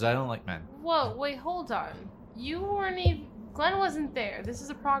 because I don't like men. Whoa, wait, hold on. You weren't even... Glenn wasn't there. This is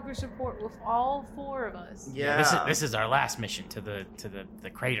a progress report with all 4 of us. Yeah. This is our last mission to the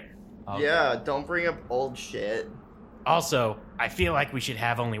crater. Okay. Yeah, don't bring up old shit. Also, I feel like we should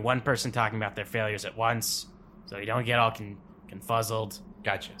have only one person talking about their failures at once, so you don't get all confuzzled.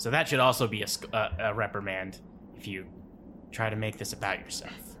 Gotcha. So that should also be a reprimand if you try to make this about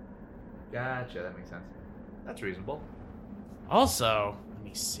yourself. Gotcha, that makes sense. That's reasonable. Also, let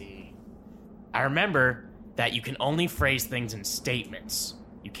me see. I remember that you can only phrase things in statements.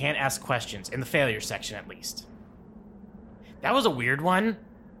 You can't ask questions, in the failure section at least. That was a weird one.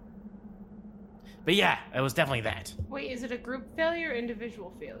 But yeah, it was definitely that. Wait, is it a group failure or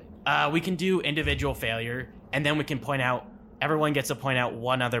individual failure? We can do individual failure, and then we can point out, everyone gets to point out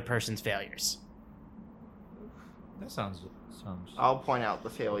one other person's failures. That sounds. I'll point out the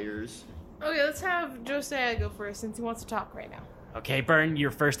failures. Okay, let's have Josiah go first since he wants to talk right now. Okay, Bern,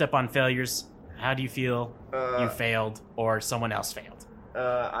 you're first up on failures. How do you feel you failed or someone else failed?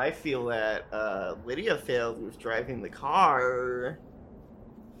 I feel that Lydia failed with driving the car.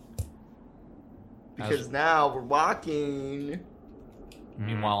 Because now we're walking.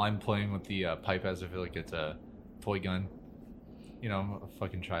 Meanwhile, I'm playing with the pipe as if like it's a toy gun. You know, a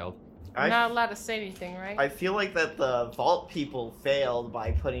fucking child. I'm not allowed to say anything, right? I feel like that the vault people failed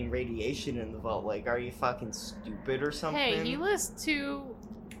by putting radiation in the vault. Like, are you fucking stupid or something? Hey, you list 2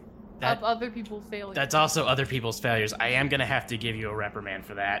 of other people failing. That's also other people's failures. I am going to have to give you a reprimand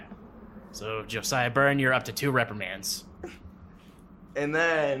for that. So, Josiah Byrne, you're up to 2 reprimands. And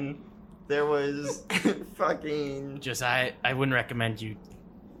then there was fucking... Josiah, I wouldn't recommend you...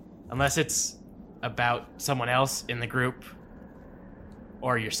 Unless it's about someone else in the group.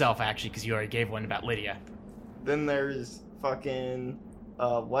 Or yourself, actually, because you already gave one about Lydia. Then there's fucking...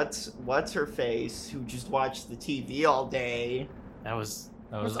 what's her face, who just watched the TV all day. That was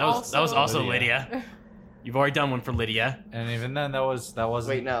also Lydia. You've already done one for Lydia. And even then, that wasn't...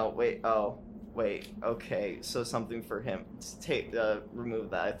 Wait, okay, so something for him. Remove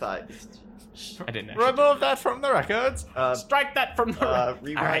that, I thought. I didn't Remove that from the records! Strike that from the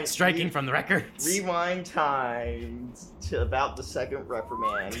records! Alright, striking from the records. Rewind time to about the second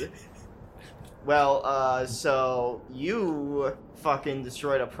reprimand. Well, so you fucking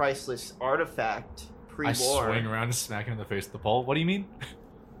destroyed a priceless artifact pre-war. I swing around and smack him in the face with the pole. What do you mean?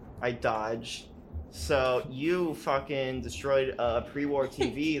 I dodge. So you fucking destroyed a pre-war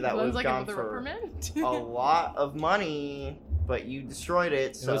TV that would have gone for a lot of money, but you destroyed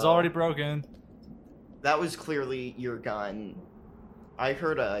it. So it was already broken. That was clearly your gun. I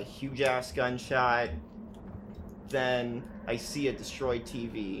heard a huge ass gunshot. Then I see a destroyed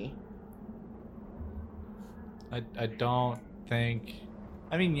TV. I don't think.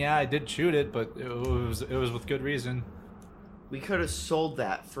 I mean, yeah, I did shoot it, but it was with good reason. We could have sold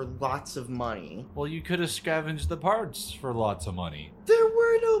that for lots of money. Well, you could have scavenged the parts for lots of money. There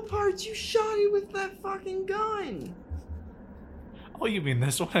were no parts. You shot it with that fucking gun. Oh, you mean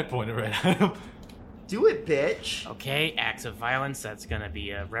this one? I pointed right at him. Do it, bitch. Okay, acts of violence. That's gonna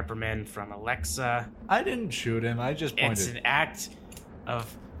be a reprimand from Alexa. I didn't shoot him. I just pointed. It's an act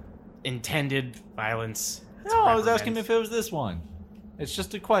of intended violence. It's No, I was asking if it was this one. It's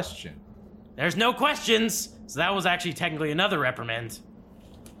just a question. There's no questions, so that was actually technically another reprimand.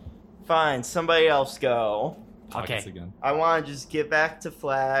 Fine, somebody else go. Pockets Okay. Again. I want to just get back to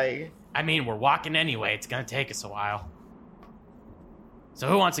Flag. I mean, we're walking anyway. It's gonna take us a while. So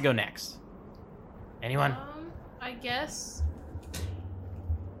who wants to go next? Anyone? I guess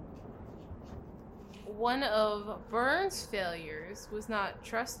one of Burns' failures was not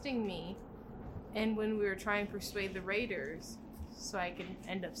trusting me, and when we were trying to persuade the raiders, so I could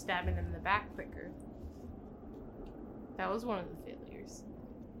end up stabbing them in the back quicker. That was one of the failures.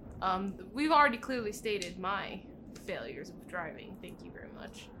 We've already clearly stated my failures of driving. Thank you very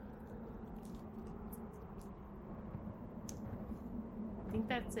much. I think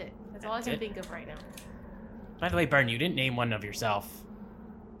that's it. That's all I can think of right now. By the way, Burn, you didn't name one of yourself.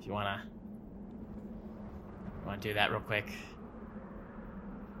 If you wanna do that real quick.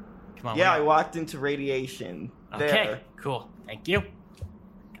 Come on. Yeah, I walked into radiation. Okay, There. cool. Thank you.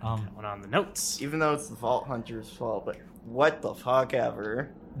 That one on the notes. Even though it's the Vault Hunter's fault, but what the fuck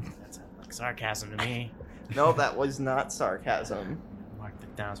ever. That's like sarcasm to me. No, that was not sarcasm. Mark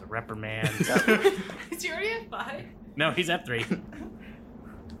that down as a reprimand. Is he already at 5? No, he's at 3.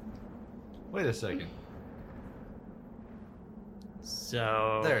 Wait a second.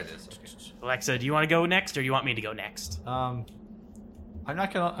 So There it is. Okay. Alexa, do you want to go next, or do you want me to go next? I'm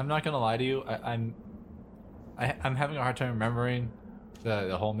not gonna lie to you. I'm having a hard time remembering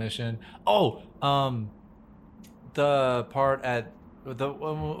the whole mission. Oh, the part at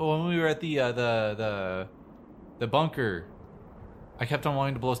when we were at the bunker, I kept on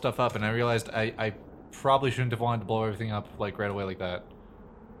wanting to blow stuff up, and I realized I probably shouldn't have wanted to blow everything up like right away like that.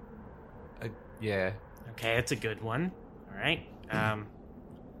 Yeah. Okay, it's a good one. All right.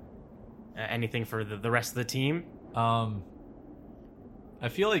 Anything for the rest of the team? I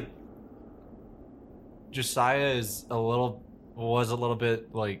feel like Josiah was a little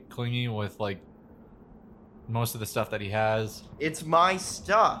bit like clingy with like most of the stuff that he has. It's my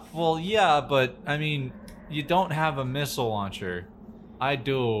stuff. Well, yeah, but I mean, you don't have a missile launcher. I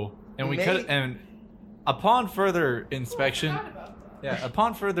do, and we could. And upon further inspection,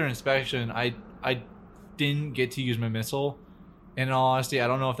 I didn't get to use my missile. And in all honesty, I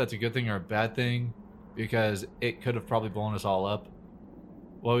don't know if that's a good thing or a bad thing, because it could have probably blown us all up.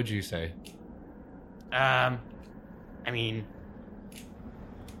 What would you say? I mean,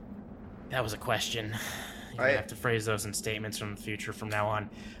 that was a question. You have to phrase those in statements from the future from now on.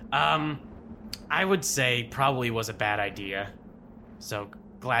 I would say probably was a bad idea. So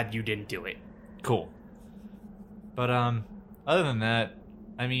glad you didn't do it. Cool. But other than that,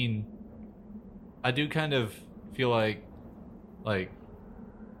 I mean, I do kind of feel like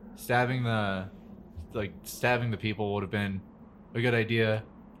stabbing the people would have been a good idea,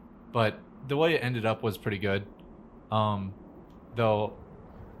 but the way it ended up was pretty good. Though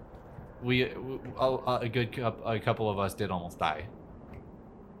a couple of us did almost die.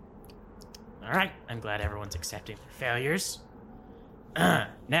 All right, I'm glad everyone's accepting their failures.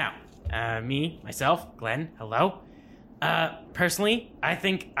 Now, myself, Glenn, hello. Personally, I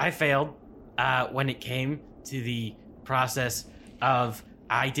think I failed when it came to the process of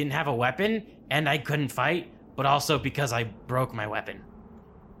I didn't have a weapon and I couldn't fight, but also because I broke my weapon.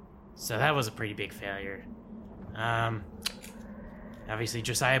 So that was a pretty big failure. Obviously,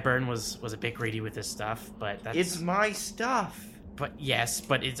 Josiah Byrne was a bit greedy with this stuff, but that's... It's my stuff. But yes,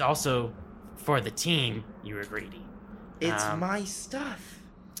 but it's also for the team you were greedy. It's my stuff.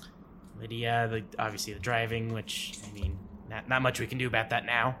 Lydia, obviously the driving, which, I mean, not much we can do about that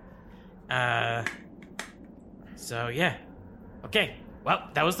now. So, yeah. Okay, well,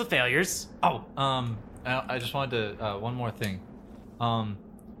 that was the failures. Oh, I just wanted to, one more thing.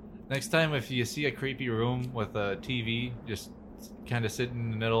 Next time if you see a creepy room with a TV just kind of sitting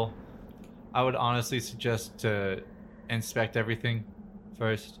in the middle, I would honestly suggest to inspect everything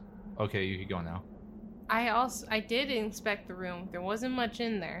first. Okay, you can go now. I did inspect the room. There wasn't much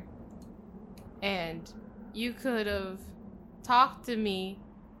in there. And you could have talked to me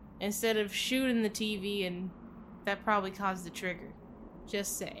instead of shooting the TV, and that probably caused the trigger.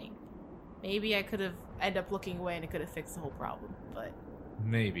 Just saying. Maybe I could have ended up looking away and it could have fixed the whole problem, but...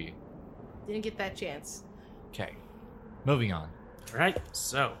 Maybe. Didn't get that chance. Okay. Moving on. All right,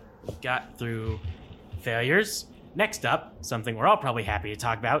 so we got through failures. next up, something we're all probably happy to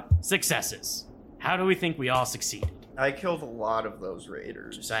talk about, successes. How do we think we all succeeded? I killed a lot of those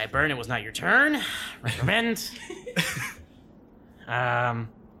raiders. Josiah Byrne, it was not your turn. Recommend.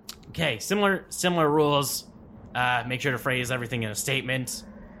 Okay, similar rules. Make sure to phrase everything in a statement.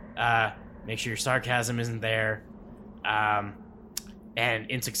 Make sure your sarcasm isn't there. And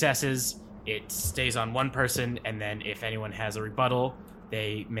in successes, it stays on one person, and then if anyone has a rebuttal,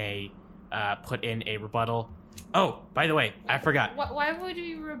 they may put in a rebuttal. Oh, by the way, I forgot. Why would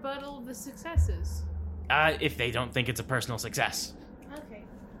we rebuttal the successes? If they don't think it's a personal success. Okay.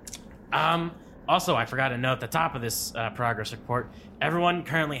 Also, I forgot to note at the top of this progress report, everyone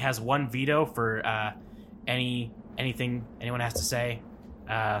currently has one veto for anything anyone has to say.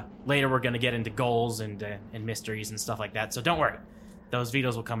 Later, we're going to get into goals and mysteries and stuff like that, so don't worry. Those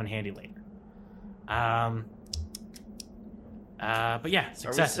vetoes will come in handy later. But yeah,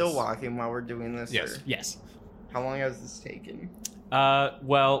 successes. Are we still walking while we're doing this? Yes. Or? Yes. How long has this taken?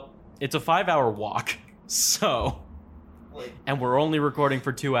 Well, it's a 5-hour walk, so... And we're only recording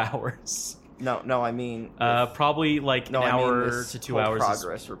for 2 hours. No, I mean... probably like an hour to 2 hours.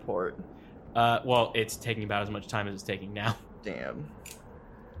 Progress report. Well, it's taking about as much time as it's taking now. Damn.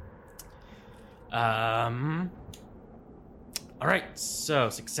 All right, so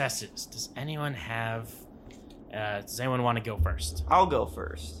successes. Does anyone want to go first? I'll go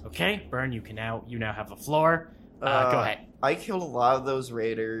first. Okay, Byrne, you now have the floor. Go ahead. I killed a lot of those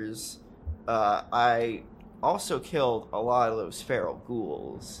raiders. I also killed a lot of those feral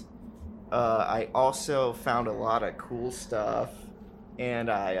ghouls. I also found a lot of cool stuff, and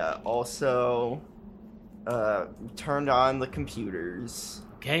I also turned on the computers.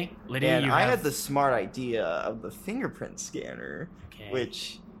 Okay, Lydia, and I had the smart idea of the fingerprint scanner,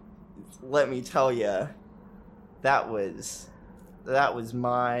 which, let me tell you, that was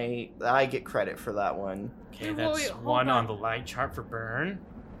I get credit for that one. Okay, that's one on the lie chart for Byrne.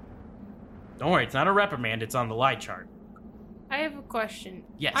 Don't worry, it's not a reprimand, it's on the lie chart. I have a question.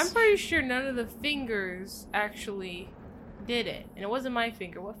 Yes. I'm pretty sure none of the fingers actually did it. And it wasn't my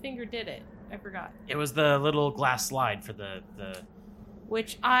finger. What finger did it? I forgot. It was the little glass slide for the...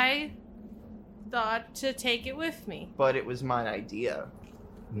 Which I thought to take it with me. But it was my idea.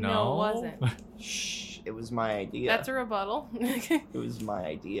 No, it wasn't. Shh, it was my idea. That's a rebuttal. It was my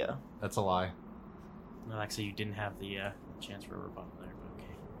idea. That's a lie. Well, actually, you didn't have the chance for a rebuttal there, but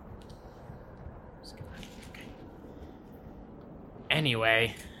okay. Okay.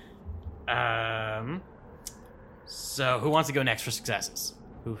 Anyway, so who wants to go next for successes?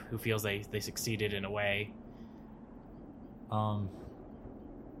 Who feels they succeeded in a way?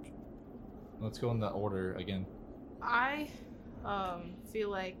 Let's go in the order again. I feel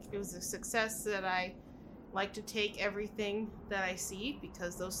like it was a success that I like to take everything that I see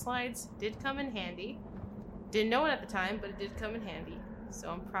because those slides did come in handy. Didn't know it at the time, but it did come in handy. So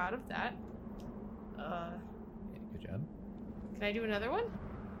I'm proud of that. Good job. Can I do another one?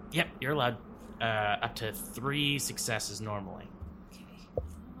 Yep, you're allowed up to 3 successes normally. Okay.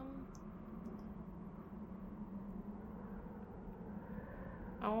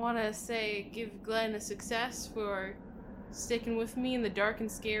 I want to give Glenn a success for sticking with me in the dark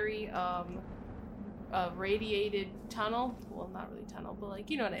and scary radiated tunnel. Well, not really tunnel, but like,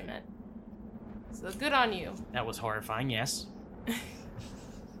 you know what I meant. So good on you. That was horrifying, yes.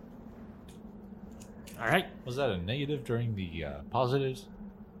 All right. Was that a negative during the positives?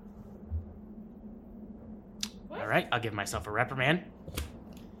 What? All right, I'll give myself a reprimand.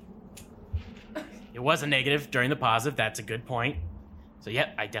 It was a negative during the positive. That's a good point. So,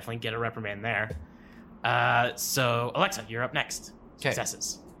 yep, I definitely get a reprimand there. So, Alexa, you're up next.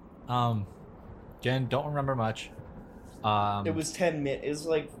 Successes. Jen, don't remember much. It was 10 minutes. It was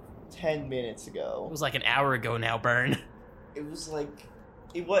like 10 minutes ago. It was like an hour ago now, Byrne. It was like...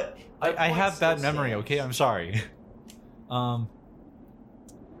 What? I have bad memory, okay? I'm sorry. I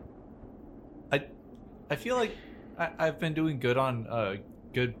feel like I've been doing good on a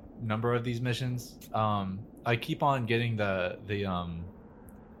good number of these missions. I keep on getting the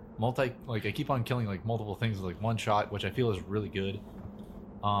I keep on killing like multiple things with like one shot, which I feel is really good.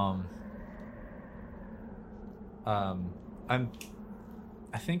 I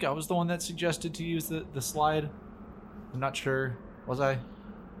think I was the one that suggested to use the slide. I'm not sure. Was I?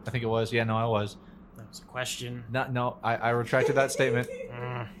 I think it was. Yeah, no, I was. That was a question. No, I retracted that statement.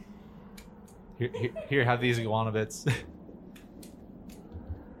 Here, have these iguana bits.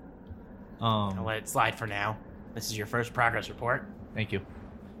 I'll let it slide for now. This is your first progress report. Thank you.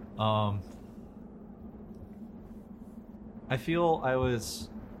 I feel I was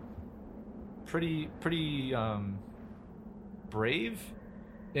pretty brave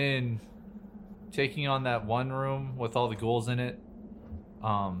in taking on that one room with all the ghouls in it.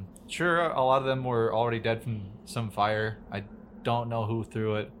 Sure, a lot of them were already dead from some fire. I don't know who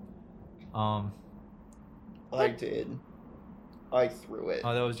threw it. I did. I threw it.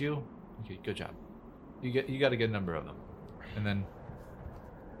 Oh, that was you? Okay, good job. You got a good number of them. And then,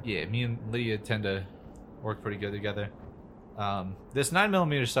 yeah, me and Lydia tend to work pretty good together. This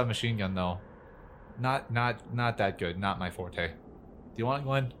 9mm submachine gun, though, not that good. Not my forte. Do you want it,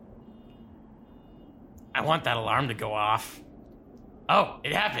 Glenn? I want that alarm to go off. Oh,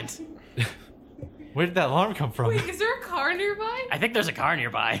 it happened. Where did that alarm come from? Wait, is there a car nearby? I think there's a car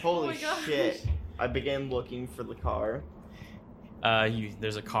nearby. Holy my gosh. shit. I began looking for the car.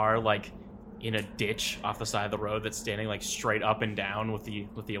 There's a car like in a ditch off the side of the road that's standing like straight up and down with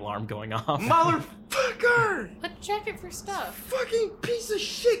the alarm going off. Motherfucker! Let's check it for stuff. Fucking piece of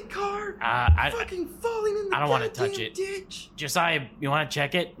shit car! Fucking falling in the I don't want to touch goddamn it. ditch! Josiah, you want to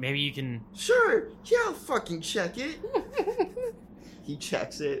check it? Maybe you can. Sure, yeah, I'll fucking check it. He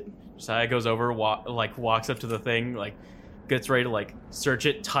checks it. Josiah goes over, walks up to the thing, like gets ready to like search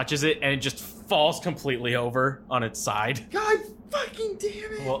it, touches it, and it just falls completely over on its side. God fucking damn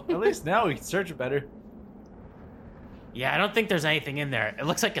it! Well, at least now we can search it better. Yeah, I don't think there's anything in there. It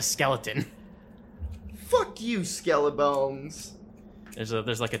looks like a skeleton. Fuck you, Skelebones.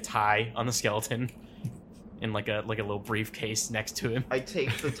 There's like a tie on the skeleton, in like a little briefcase next to him. I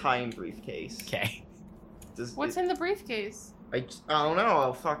take the tie and briefcase. Okay, What's in the briefcase? I don't know,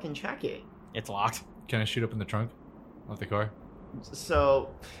 I'll fucking check it. it's locked. Can I shoot up in the trunk of the car?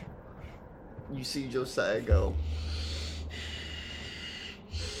 So, you see Josiah go,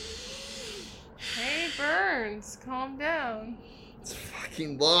 Hey, Burns, calm down. it's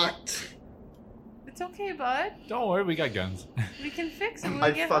fucking locked. It's okay, bud. Don't worry, we got guns. We can fix it when I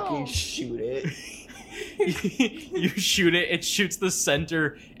we get fucking home. shoot it. You shoot it, it shoots the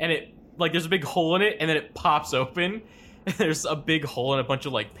center, and it like there's a big hole in it, and then it pops open. And there's a big hole and a bunch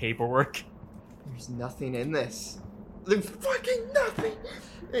of like paperwork. There's nothing in this. There's fucking nothing.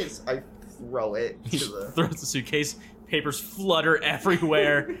 I throw it He to the. throws the suitcase. Papers flutter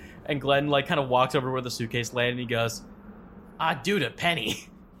everywhere, and Glenn like kind of walks over where the suitcase landed. And he goes, dude, a penny."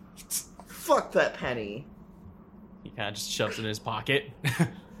 Fuck that penny. He kind of just shoves it in his pocket.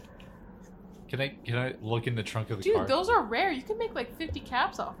 Can I look in the trunk of the Dude, car? those are rare. You can make like 50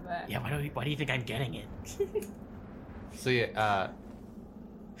 caps off of that. Yeah, why do you think I'm getting it? So yeah,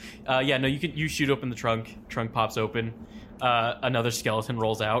 Yeah, no, you shoot open the trunk. Trunk pops open. Another skeleton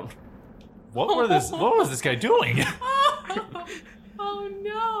rolls out. what was this guy doing? Oh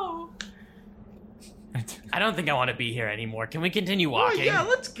no. I don't think I want to be here anymore. Can we continue Oh walking? yeah,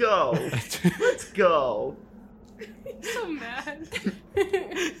 let's go. Let's go. So mad.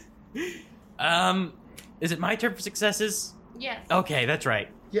 Is it my turn for successes? Yes. Okay, that's right.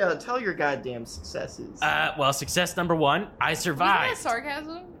 Yeah, tell your goddamn successes. Well, success number 1, I Was that survived.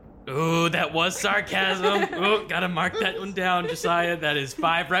 sarcasm? Ooh, that was sarcasm. Ooh, gotta mark that one down, Josiah. That is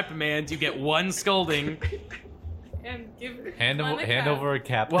 5 reprimands. You get 1 scolding. And give hand Glenn a hand cap. over a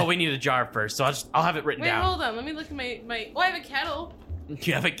cap. Well, we need a jar first, so I'll have it written Wait, down. hold on. Let me look at my. Oh, I have a kettle.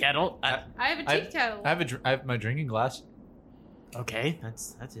 You have a kettle? I have a tea kettle. I have my drinking glass. Okay,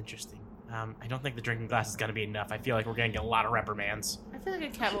 that's interesting. I don't think the drinking glass is gonna be enough. I feel like we're gonna get a lot of reprimands. I feel like a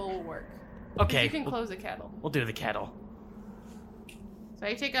kettle will work. 'Cause Okay, You can close a kettle. we'll do the kettle. So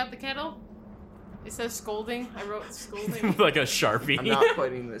I take out the kettle. It says scolding. I wrote scolding. Like a Sharpie. I'm not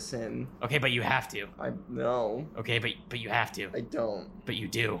putting this in. Okay, but you have to. No, Okay, but you have to. I don't. But you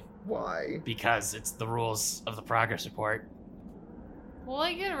do. Why? Because it's the rules of the progress report. Will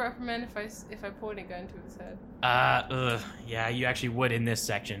I get a reprimand if I point a gun to his head? Yeah, you actually would in this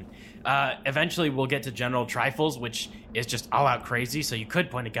section. Eventually we'll get to General Trifles, which is just all out crazy, so you could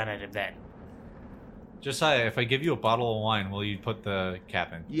point a gun at him then. Josiah, if I give you a bottle of wine, will you put the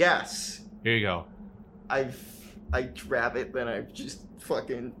cap in? Yes. Here you go. I grab it, then I just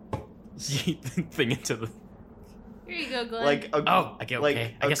fucking Yeet the thing into the... Here you go, Glenn.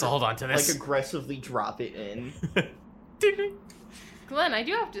 Okay. I guess I'll hold on to this. Like aggressively drop it in. Ding, ding. Glenn, I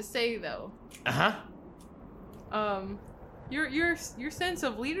do have to say though. Uh-huh. Your sense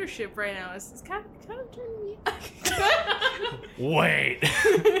of leadership right now is kind of turning me. Wait.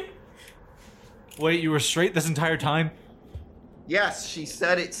 Wait, you were straight this entire time? Yes, she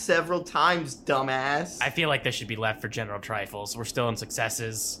said it several times, dumbass. I feel like this should be left for General Trifles. We're still in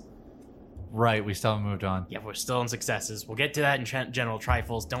successes. Right, we still haven't moved on. Yeah, we're still in successes. We'll get to that in General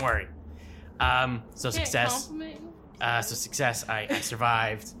Trifles. Don't worry. So Can't success. compliment me. So success. I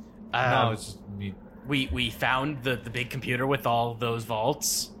survived. No, it's just me. We found the big computer with all those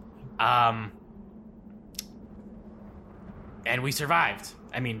vaults. And we survived.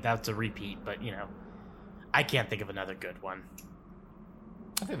 I mean, that's a repeat, but, I can't think of another good one.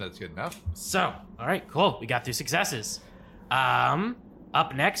 I think that's good enough. So, all right, cool. We got through successes.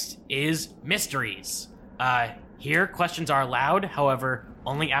 Up next is mysteries. Here, questions are allowed, however,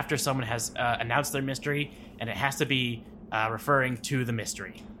 only after someone has announced their mystery, and it has to be referring to the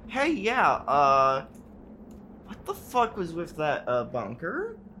mystery. Hey, what the fuck was with that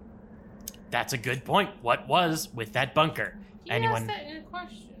bunker? That's a good point. What was with that bunker? You asked that in a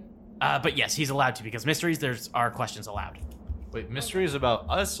question. But yes, he's allowed to, because mysteries, are questions allowed. Wait, mysteries about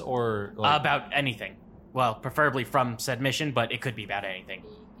us or about anything? Well, preferably from said mission, but it could be about anything.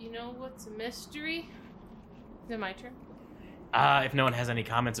 You know what's a mystery? Is it my turn? If no one has any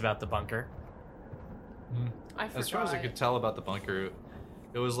comments about the bunker. I forgot. As far as I could tell about the bunker,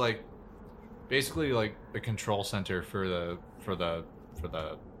 it was basically a control center for the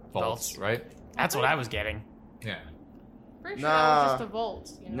vaults, right? That's what I was getting. Yeah. Pretty sure that was just a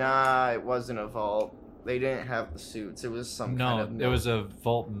vault. Nah, it wasn't a vault. They didn't have the suits. It was some kind of... it was a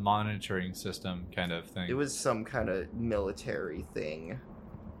vault monitoring system kind of thing. It was some kind of military thing.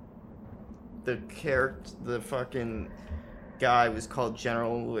 The fucking guy was called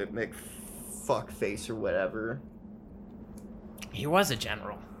General McFuckface or whatever. He was a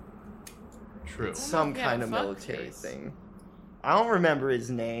general. True. It's some kind of military thing. I don't remember his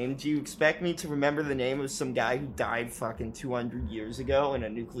name. Do you expect me to remember the name of some guy who died fucking 200 years ago in a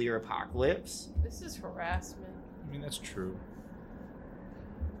nuclear apocalypse? This is harassment. I mean, that's true.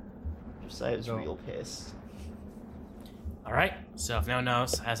 I was real pissed. All right. So if no one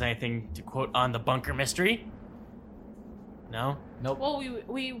else has anything to quote on the bunker mystery, no. Nope. Well,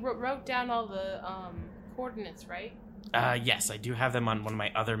 we wrote down all the coordinates, right? Yes, I do have them on one of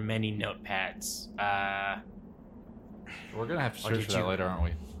my other many notepads. We're gonna have to search for that later,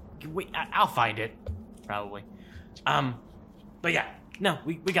 aren't we? Wait, I'll find it, probably. But yeah, no,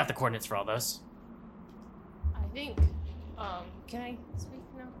 we got the coordinates for all those. I think. Can I speak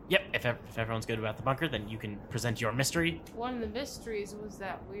now? Yep. If everyone's good about the bunker, then you can present your mystery. One of the mysteries was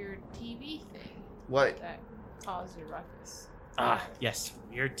that weird TV thing. What? That caused a ruckus. Yes,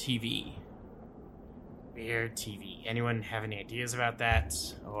 weird TV. Weird TV. Anyone have any ideas about that,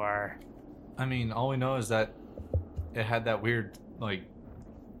 or? I mean, all we know is that it had that weird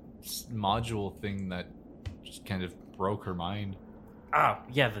module thing that just kind of broke her mind. Oh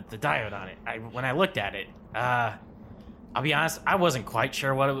yeah, the diode on it. When I looked at it, I'll be honest, I wasn't quite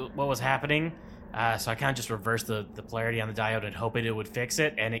sure what was happening. So I kind of just reversed the polarity on the diode and hoped it would fix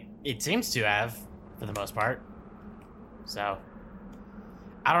it, and it seems to have, for the most part. So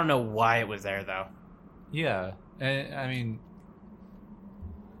I don't know why it was there though. Yeah, and I mean,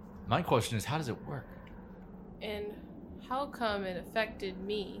 my question is, how does it work? And how come it affected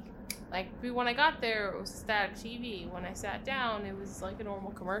me? When I got there, it was static TV. When I sat down, it was like a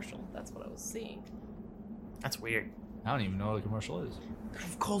normal commercial. That's what I was seeing. That's weird. I don't even know what a commercial is.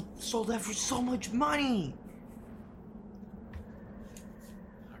 I've sold that for so much money.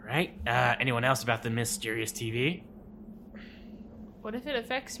 All right. Anyone else about the mysterious TV? What if it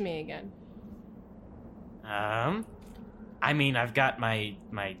affects me again? I mean, I've got my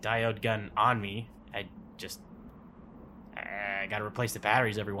diode gun on me. I gotta replace the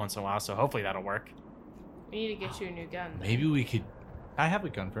batteries every once in a while, so hopefully that'll work. We need to get you a new gun. Maybe we could. I have a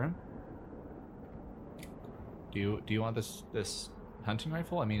gun for him. Do you want this hunting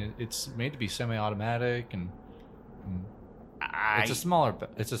rifle? I mean, it's made to be semi-automatic and it's a smaller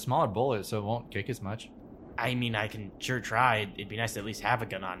bullet, so it won't kick as much. I mean, I can sure try. It'd be nice to at least have a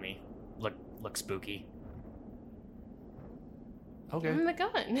gun on me. Look spooky. Okay. Give him the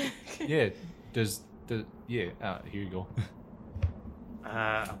gun. Yeah. Here you go.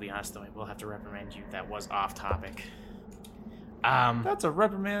 I'll be honest though, I will have to reprimand you. That was off topic. That's a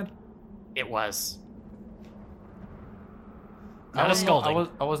reprimand. It was. Not a scolding.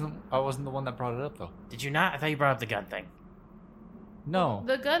 I wasn't the one that brought it up though. Did you not? I thought you brought up the gun thing. No.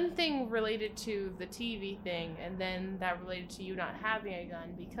 The gun thing related to the TV thing, and then that related to you not having a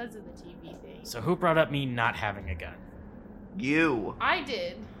gun because of the TV thing. So who brought up me not having a gun? You. I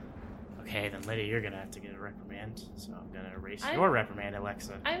did. Okay, then Lydia, you're gonna have to get a reprimand. So I'm gonna erase your reprimand,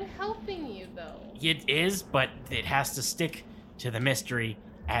 Alexa. I'm helping you though. It is, but it has to stick to the mystery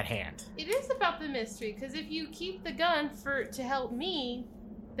at hand. It is about the mystery, because if you keep the gun to help me,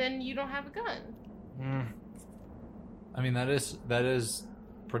 then you don't have a gun. I mean, that is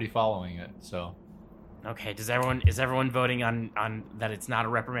pretty following it. So. Okay. Is everyone voting on that? It's not a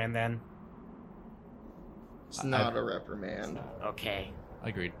reprimand then. It's not a reprimand. Okay.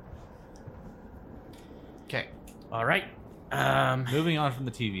 Agreed. Okay. All right. Moving on from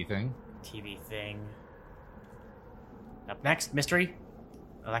the TV thing. Up next, mystery.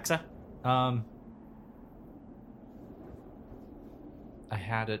 Alexa? I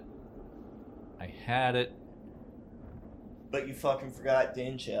had it. But you fucking forgot,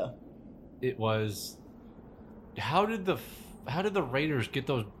 didn't you? It was. How did the Raiders get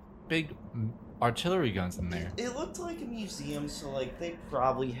those big artillery guns in there? It looked like a museum, so like they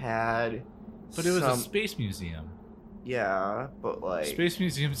probably had. But it was a space museum. Yeah, but like Space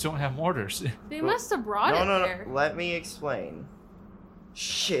museums don't have mortars. They must have brought it there. No. Let me explain.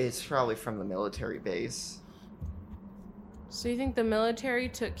 Shit, it's probably from the military base. So you think the military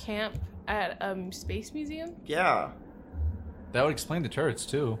took camp at a space museum? Yeah. That would explain the turrets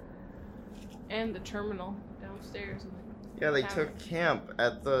too. And the terminal downstairs. Yeah, they took camp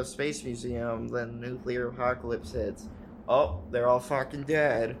at the space museum, then nuclear apocalypse hits. Oh, they're all fucking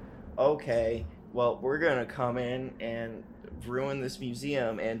dead. Okay, well, we're gonna come in and ruin this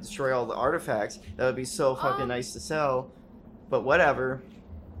museum and destroy all the artifacts. That would be so fucking nice to sell. But whatever.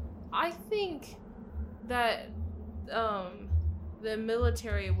 I think that the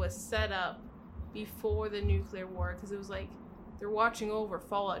military was set up before the nuclear war because it was like they're watching over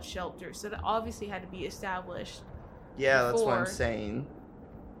fallout shelters, so that obviously had to be established. Yeah, before. That's what I'm saying.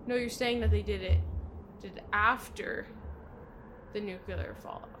 No, you're saying that they did it after the nuclear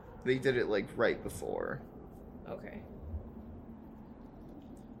fallout. They did it like right before. Okay.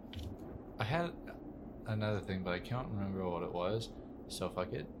 I had another thing, but I can't remember what it was. So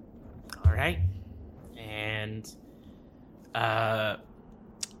fuck it. All right. And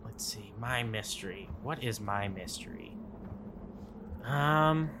let's see. My mystery. What is my mystery?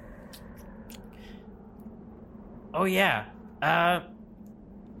 Oh yeah.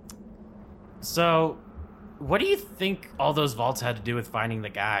 So what do you think all those vaults had to do with finding the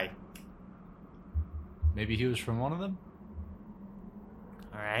guy? Maybe he was from one of them?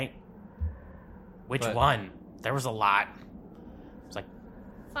 All right. Which one? There was a lot. It's like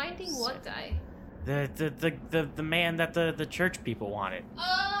Finding what guy? the man that the church people wanted.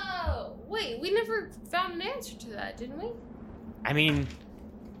 Oh, wait, we never found an answer to that, didn't we? I mean,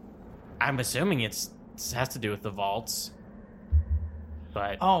 I'm assuming it has to do with the vaults.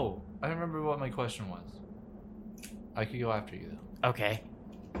 But oh, I remember what my question was. I could go after you though. Okay.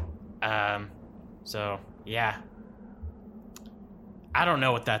 So yeah. I don't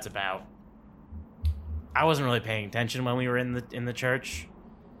know what that's about. I wasn't really paying attention when we were in the church.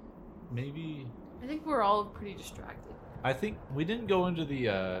 Maybe. I think we're all pretty distracted. I think we didn't go into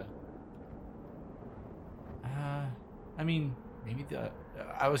the. I mean, maybe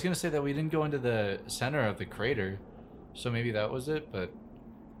I was gonna say that we didn't go into the center of the crater, so maybe that was it. But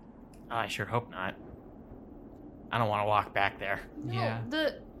I sure hope not. I don't want to walk back there. No, yeah.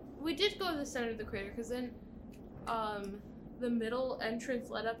 We did go to the center of the crater because then, the middle entrance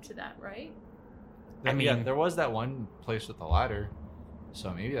led up to that, right? I mean, yeah, there was that one place with the ladder,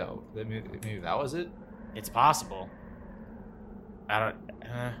 so maybe that was it. It's possible. I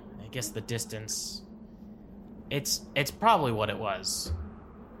guess the distance. It's probably what it was.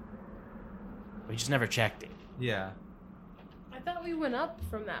 We just never checked it. Yeah. I thought we went up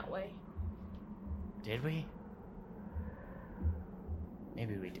from that way. Did we?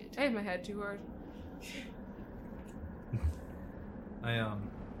 Maybe we did. I hit my head too hard.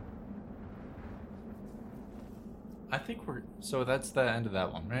 I think so that's the end of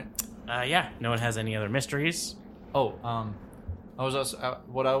that one, right? Yeah. No one has any other mysteries. Oh, I was also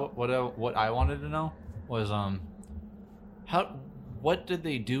what I wanted to know was what did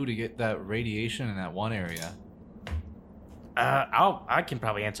they do to get that radiation in that one area? I can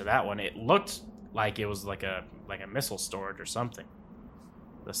probably answer that one. It looked like it was like a missile storage or something.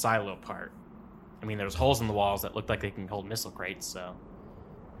 The silo part. I mean, there was holes in the walls that looked like they can hold missile crates, so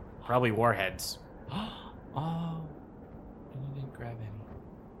probably warheads. Oh, and you didn't grab any.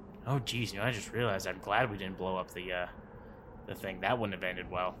 Oh, geez, I just realized I'm glad we didn't blow up the thing. That wouldn't have ended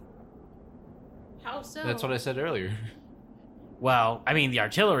well. How so? That's what I said earlier. Well, I mean, the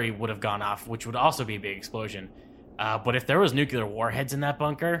artillery would have gone off, which would also be a big explosion. But if there was nuclear warheads in that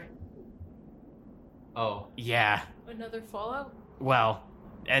bunker... Oh. Yeah. Another fallout? Well,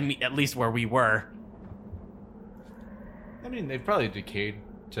 at least where we were. I mean, they've probably decayed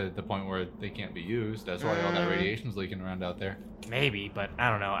to the point where they can't be used. That's why all that radiation's leaking around out there. Maybe, but I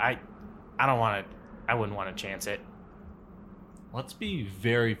don't know. I wouldn't want to chance it. Let's be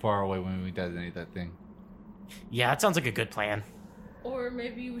very far away when we detonate that thing. Yeah, that sounds like a good plan. Or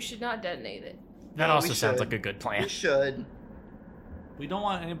maybe we should not detonate it. That No, also we sounds should. like a good plan. We should. We don't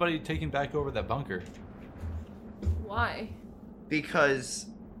want anybody taking back over that bunker. Why? Because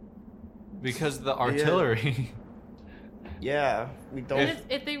the artillery. yeah, we don't.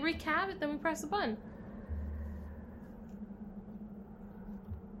 If they wreak havoc, then we press the button.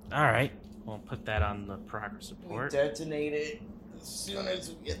 All right. We'll put that on the progress We report. detonate it as soon as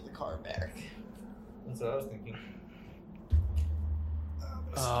we get the car back. That's what I was thinking.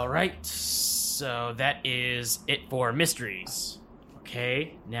 All right. So that is it for mysteries.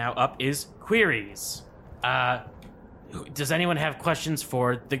 Okay. Now up is queries. Does anyone have questions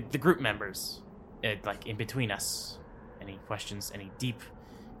for the group members? Like in between us? Any questions? Any deep,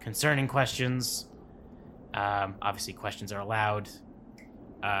 concerning questions? Obviously, questions are allowed.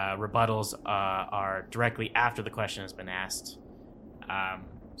 Rebuttals are directly after the question has been asked.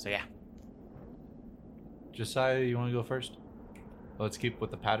 So yeah. Josiah, you want to go first? Let's keep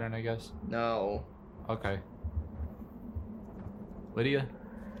with the pattern, I guess. No. Okay. Lydia?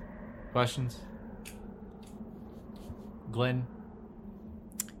 Questions? Glenn?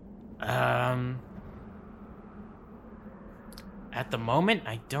 At the moment,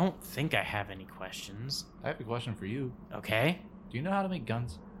 I don't think I have any questions. I have a question for you. Okay. Do you know how to make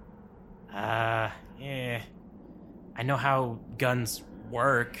guns? Yeah. I know how guns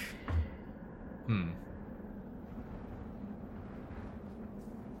work.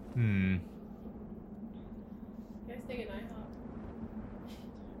 You guys take an IHOP?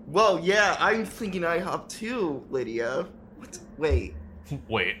 Well, yeah, I'm thinking IHOP too, Lydia. Wait,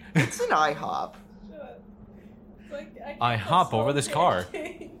 Wait. what's an IHOP? It's like, I hop over this car.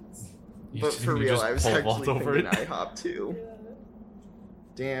 But for You real, just I was pole vault actually over thinking it. IHOP too.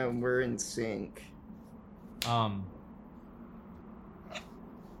 Damn, we're in sync. They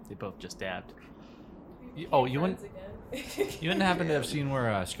both just dabbed. Oh, you wouldn't happen to have seen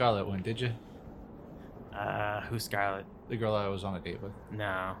where Scarlett went, did you? Who's Scarlett? The girl I was on a date with.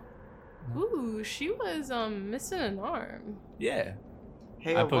 No. Ooh, she was missing an arm. Yeah.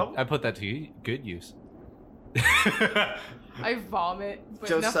 Hey, I put that to good use. I vomit, but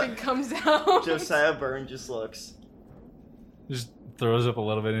Josiah- nothing comes out. Josiah Byrne just looks. Just throws up a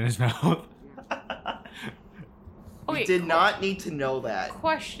little bit in his mouth. We did not need to know that.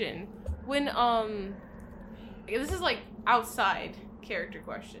 Question: When this is like outside character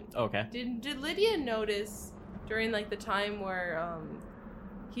question. Okay. Did Lydia notice during like the time where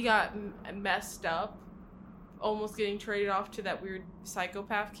he got messed up, almost getting traded off to that weird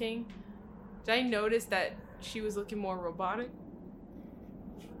psychopath king? Did I notice that she was looking more robotic?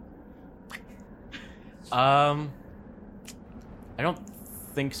 I don't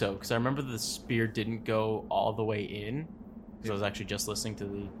think so, because I remember the spear didn't go all the way in, because I was actually just listening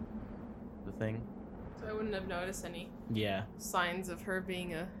to the thing. So I wouldn't have noticed any Yeah, signs of her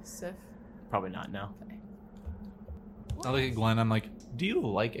being a Sith. probably not, no. I look at Glenn, I'm like, do you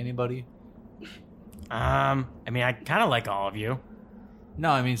like anybody? I mean, I kind of like all of you. No,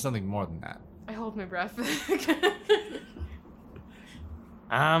 I mean something more than that. I hold my breath.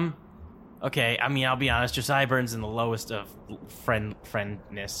 Okay, I mean, I'll be honest, Josiah Burns in the lowest of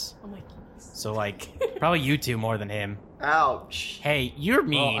friendness. Oh my goodness. So, like, probably you two more than him. Ouch. Hey, you're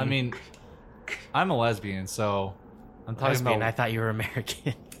mean. Well, I mean, I'm a lesbian, so I'm talking Lesbian, about... I thought you were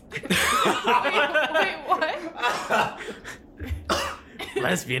American. wait, what?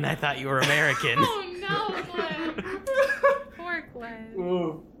 Lesbian, I thought you were American. Oh no, Glenn. Poor Glenn.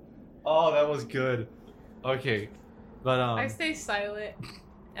 Ooh. Oh, that was good. Okay, but I stay silent,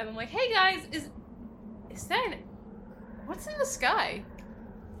 and I'm like, "Hey guys, is that what's in the sky?"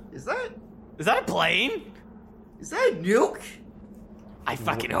 Is that a plane? a nuke? I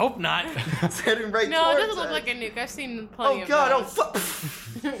fucking hope not. It's heading right No, it towards doesn't look us. like a nuke. I've seen plenty Oh of god, those.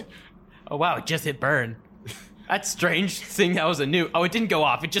 fuck. Oh wow, it just hit Burn. That's strange, seeing that was a nuke. Oh, it didn't go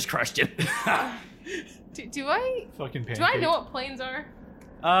off, it just crushed him. Do I fucking pancake. do I know what planes are?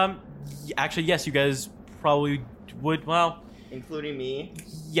 Actually, yes, you guys probably would. Well, Including me.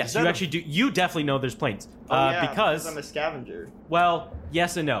 yes, you actually do. You definitely know there's planes. Oh, yeah, because, I'm a scavenger. well,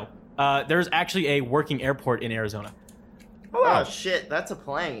 yes and no. There's actually a working airport in Arizona. Oh shit, that's a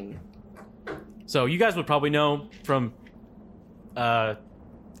plane. So you guys would probably know from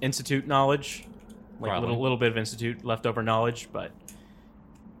institute knowledge, like a Probably. little bit of institute leftover knowledge, but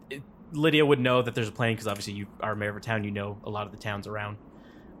Lydia would know that there's a plane because obviously you are mayor of a town. You know a lot of the towns around.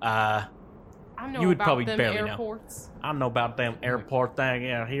 I know You would about probably them barely know. airports. I don't know about them airport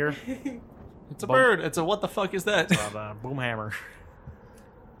thing out here. It's a bird. It's a what the fuck is that? Boom hammer.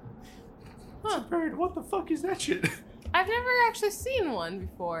 It's a bird. What the fuck is that shit? I've never actually seen one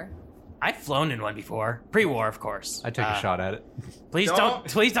before. I've flown in one before, pre-war, of course. I take a shot at it. Please Don't.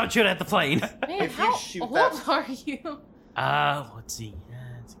 please don't shoot at the plane. Man, If you how shoot old that- are you? Let's see.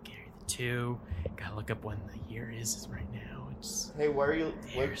 It's Gary the 2. Gotta look up when the year is right now. It's Hey, where are you?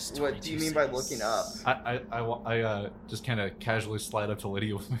 There's What do you mean by looking up? I just kind of casually slide up to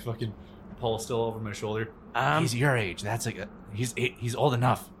Lydia with my fucking Paul still over my shoulder. He's your age. That's he's old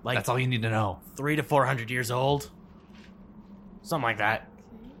enough. Like- That's all you need to know. 300 to 400 years old. Something like that.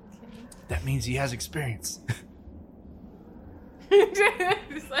 That means he has experience.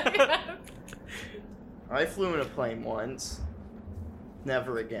 It's like- I flew in a plane once.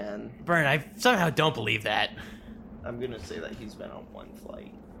 Never again. Burn, I somehow don't believe that. I'm gonna say that he's been on one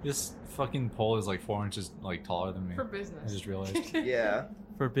flight. This fucking pole is like 4 inches like taller than me. For business. I just realized. Yeah.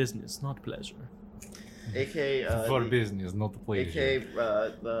 For business, not pleasure. AK, For business, not the pleasure. AK,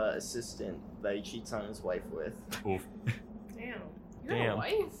 the assistant that he cheats on his wife with. Oof. Damn. You got Damn. a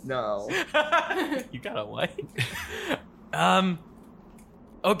wife? No. You got a wife?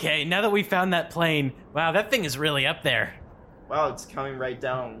 Okay, now that we found that plane, wow, that thing is really up there. Wow, it's coming right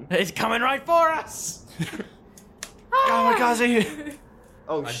down. It's coming right for us! Kamikaze!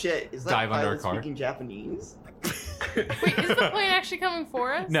 Oh shit, is that Dive under a pilot car. speaking Japanese? Wait, is the plane actually coming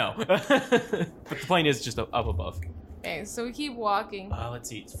for us? No. But the plane is just up above. Okay, so we keep walking. Let's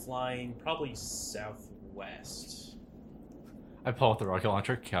see, it's flying probably southwest. I pull out the rocket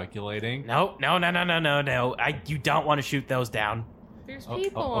launcher, calculating. No. You don't want to shoot those down. There's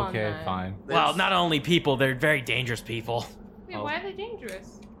people on Okay, that. fine. Well, not only people, they're very dangerous people. Wait, why are they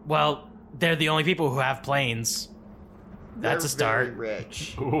dangerous? Well, they're the only people who have planes. That's a They're start. very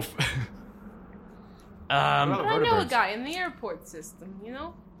rich. Oof. Um, What But about I know a vertebrates? guy in the airport system, you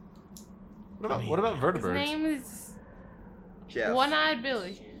know? What about His vertebrates? name is Jeff. One-Eyed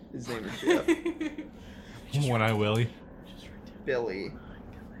Billy. His name is Jeff. One Eye Willie. Billy.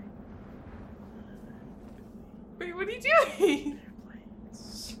 Wait, what are you doing?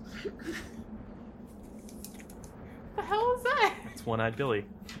 The hell is that? it's One-Eyed Billy.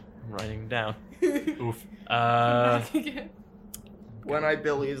 I'm writing him down. Oof. One-Eye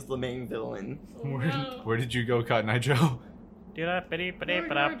Billy is the main villain. Where did you go, Cotton Eye Joe? That's his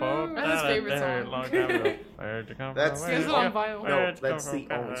favorite song. That's He has it on vinyl. No, that's the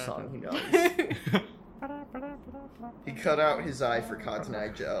only song he knows. He cut out his eye for Cotton Eye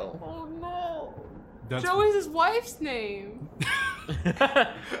Joe. Oh no. That's- Joe is his wife's name.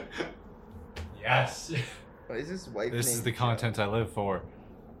 Yes. What is his wife This name? is the content I live for.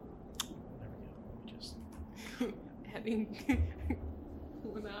 Adding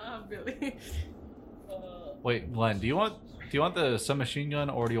One-Eyed Billy. Wait, Glenn, do you want the submachine gun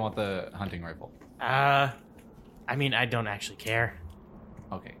or do you want the hunting rifle? I mean, I don't actually care.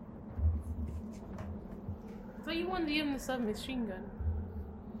 Okay. I thought you wanted to give him the submachine gun.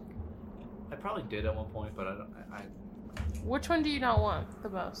 I probably did at one point, but I don't. Which one do you not want the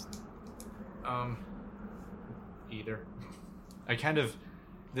most? Either. I kind of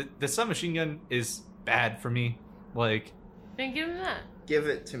the submachine gun is bad for me. Like, Then give him that. Give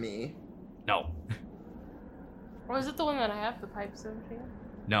it to me. no, Or is it the one that I have, the pipe submachine gun?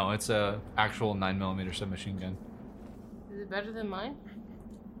 no, it's a actual 9mm submachine gun. Is it better than mine?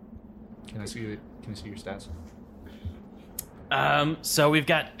 Can I see your stats? So we've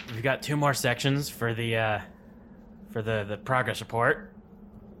got 2 more sections for the progress report.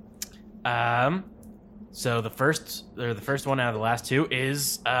 So the first one out of the last 2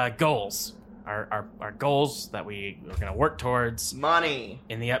 is goals. Our goals that we're gonna work towards Money.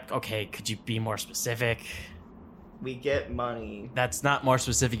 in the up. Okay, could you be more specific? We get money. That's not more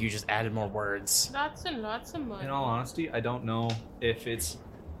specific. You just added more words. Lots and lots of money. In all honesty, I don't know if it's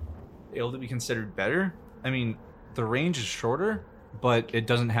able to be considered better. I mean, the range is shorter, but it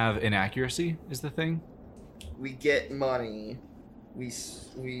doesn't have inaccuracy. Is the thing. We get money.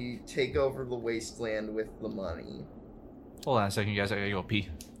 We take over the wasteland with the money. Hold on a second, guys. I gotta go pee.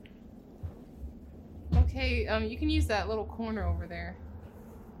 Okay, you can use that little corner over there.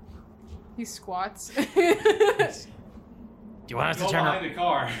 He squats. Do you want us to turn around? the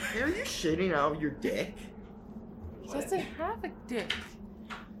car. Are you shitting out your dick? He doesn't have a dick.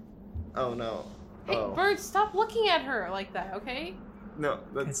 Oh no. Hey, Oh. Bird, stop looking at her like that, okay? No,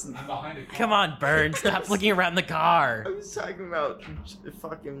 that's. I'm behind a car. Come on, Burn. Stop looking around the car. I was talking about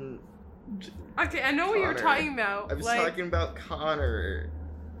fucking. Okay, I know what you're Connor. talking about. I was like, talking about Connor.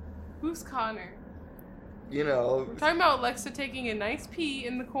 who's Connor? You know. We're talking about Alexa taking a nice pee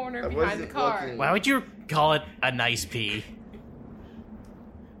in the corner I behind the wasn't car. looking. Why would you call it a nice pee?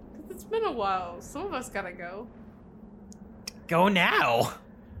 'Cause it's been a while. Some of us gotta go. Go now.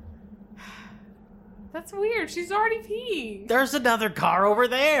 That's weird. She's already peeing. There's another car over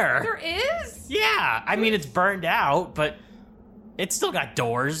there. There is? Yeah, I mean it's burned out, but it's still got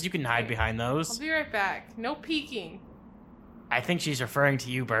doors. You can hide behind I'll those. be right back. No peeking. I think she's referring to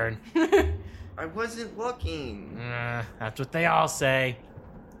you, Burn. I wasn't looking. That's what they all say.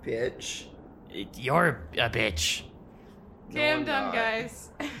 Bitch. You're a bitch. Okay, No, I'm done, not. guys.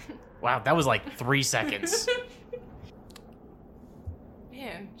 Wow, that was like 3 seconds.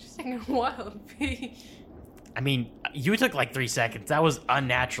 Man, just taking a while to pee. I mean, you took like 3 seconds. That was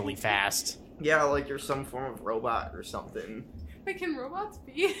unnaturally fast. Yeah, like you're some form of robot or something. Wait, can robots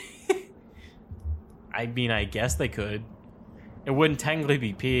pee? I mean, I guess they could. It wouldn't technically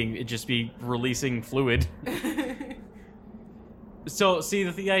be peeing, it'd just be releasing fluid. So, see,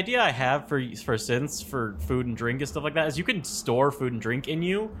 the idea I have for synths, for food and drink and stuff like that, is you can store food and drink in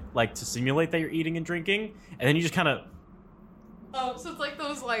you, like, to simulate that you're eating and drinking, and then you just kind of... Oh, so it's like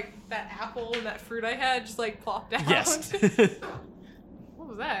those, like, that apple and that fruit I had just, like, plopped out? Yes. What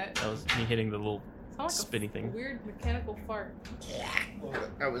was that? That was me hitting the little Sound like spinny a thing. weird mechanical fart.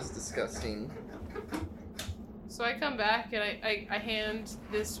 That was disgusting. So I come back and I hand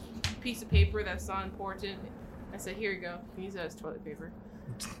this piece of paper that's not important. I said, here you go. You can use that as toilet paper.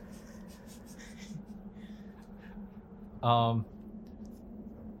 All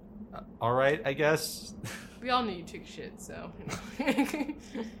right, I guess. We all knew you took shit, so.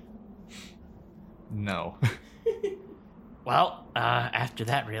 No. Well, after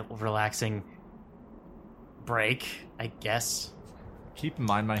that relaxing break, I guess. Keep in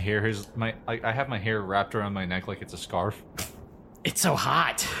mind, my hair is I have my hair wrapped around my neck like it's a scarf. It's so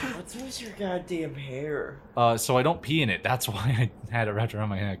hot. What's with your goddamn hair? So I don't pee in it. That's why I had it wrapped around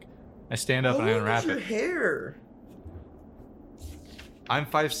my neck. I stand up and I unwrap your it. hair? I'm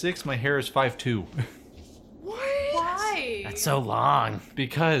 5'6", my hair is 5'2". What? Why? That's so long.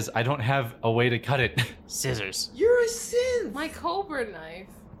 Because I don't have a way to cut it. Scissors. You're a synth. My Cobra knife.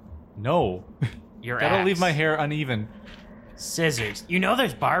 No. Your That'll axe. leave my hair uneven. Scissors. You know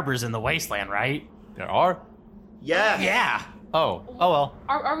there's barbers in the wasteland, right? There are? Yeah. Yeah. Oh well.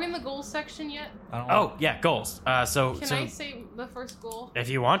 Are we in the goals section yet? I don't know. Oh, yeah, goals. Can I So say the first goal? if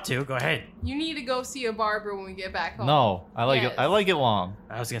you want to, go ahead. You need to go see a barber when we get back home. No, I like Yes. it. I like it long.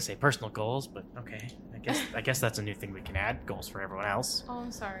 I was gonna say personal goals, but okay. I guess that's a new thing we can add. Goals for everyone else. Oh,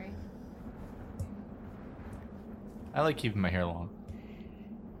 I'm sorry. I like keeping my hair long.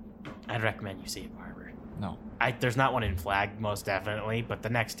 I'd recommend you see a barber. No, There's not one in Flag, most definitely, but the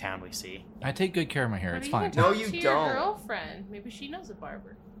next town we see. I take good care of my hair. Maybe It's you fine. can No, talk you to your don't. girlfriend. Maybe she knows a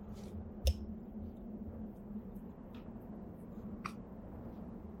barber.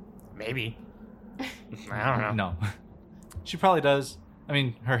 Maybe. I don't know. No, she probably does. I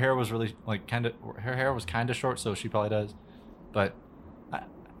mean, her hair was really her hair was kind of short, so she probably does. But I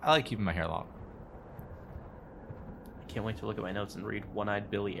like keeping my hair long. I can't wait to look at my notes and read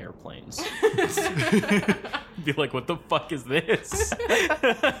One-Eyed Billy Airplanes. Be like, what the fuck is this?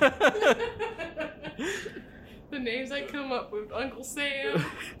 The names I come up with: Uncle Sam,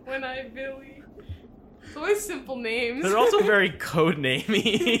 One-Eyed Billy. It's always simple names. They're also very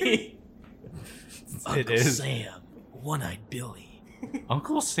code-namey. It is. Sam, One-Eyed Billy.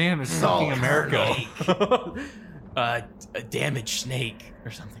 Uncle Sam is fucking America. A damaged snake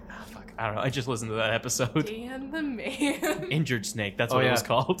or something. Ah, fuck. I don't know. I just listened to that episode. Dan the Man. Injured Snake. That's Oh, what it yeah. was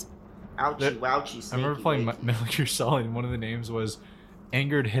called. Ouchie, wouchie, I remember playing Metal Gear Solid, and one of the names was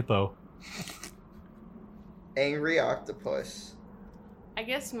Angered Hippo. Angry Octopus. I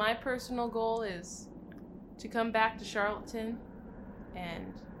guess my personal goal is to come back to Charlottetown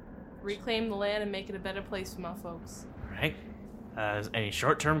and reclaim the land and make it a better place for my folks. Right. Any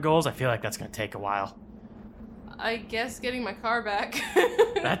short-term goals? I feel like that's going to take a while. I guess getting my car back.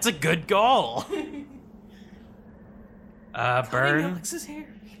 That's a good goal. Burn. Alex's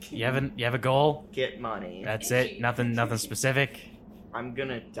hair. You have a goal? Get money. That's it. Nothing specific. I'm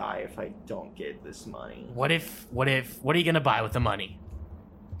gonna die if I don't get this money. What are you gonna buy with the money?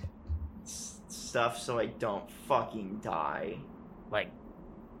 Stuff so I don't fucking die. Like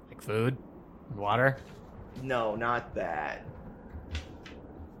food? Water? No, not that.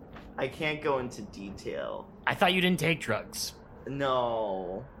 I can't go into detail. I thought you didn't take drugs.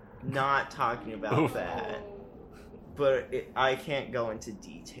 No, not talking about that. But I can't go into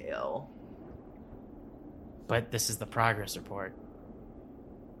detail. But this is the progress report.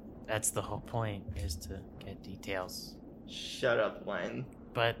 That's the whole point, is to get details. Shut up, Len.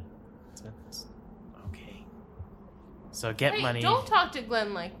 But it's okay. So get Hey, money. don't talk to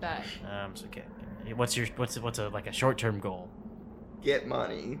Glenn like that. So get. What's a short term goal? Get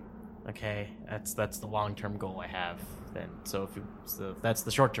money. Okay, that's the long term goal I have. Then so if that's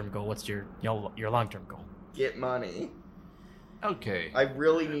the short term goal, what's your long term goal? Get money. Okay. I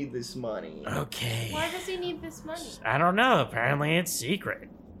really need this money. Okay. Why does he need this money? I don't know. Apparently it's secret.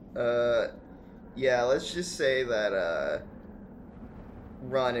 Yeah, let's just say that,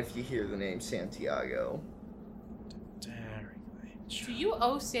 run if you hear the name Santiago. Do you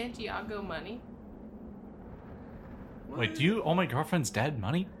owe Santiago money? Wait, do you owe my girlfriend's dad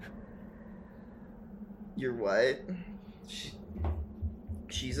money? You're what?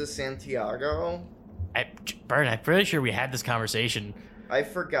 She's a Santiago? Bert, I'm pretty sure we had this conversation. I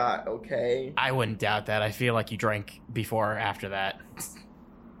forgot, okay? I wouldn't doubt that. I feel like you drank before or after that.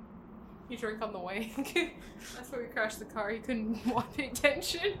 He drank on the way. That's why we crashed the car. He couldn't pay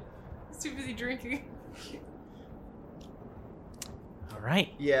attention. He was too busy drinking. All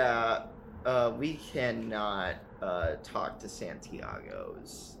right. Yeah, we cannot talk to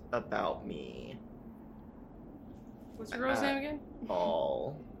Santiagos about me. What's your girl's name again?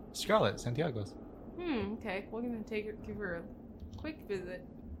 All. Scarlett Santiago's. Okay. We're gonna give her a quick visit.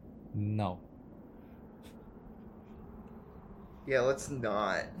 No. Yeah, let's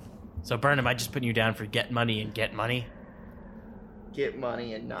not. So, Bern, am I just putting you down for get money and get money? Get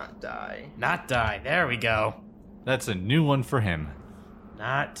money and not die. Not die. There we go. That's a new one for him.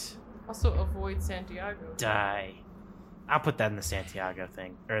 Not Also, avoid Santiago. die. I'll put that in the Santiago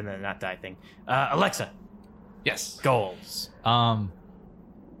thing. Or in the not die thing. Alexa, Yes. goals.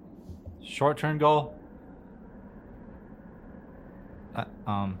 Short-term goal.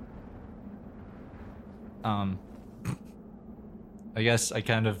 I guess I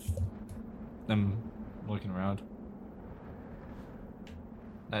kind of am looking around.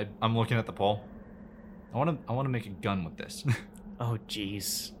 I'm looking at the pole. I want to make a gun with this. Oh,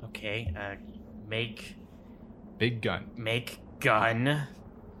 jeez. Okay. Make Big gun. gun.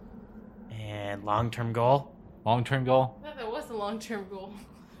 And long-term goal. Long-term goal. I thought that was the long-term goal.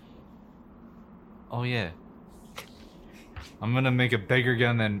 Oh yeah. I'm gonna make a bigger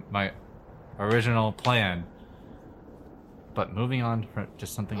gun than my original plan. But moving on to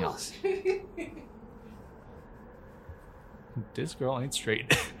something else. This girl ain't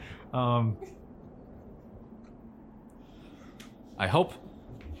straight. I hope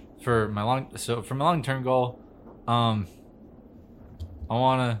for my long-term goal, I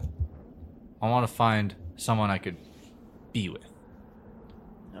wanna find someone I could be with.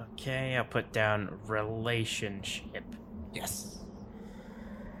 Okay, I'll put down relationship. Yes.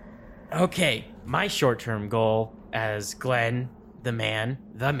 Okay, my short-term goal as Glenn, the man,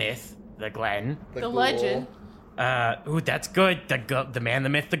 the myth, the Glenn. The ghoul. legend. Ooh, that's good. The man, the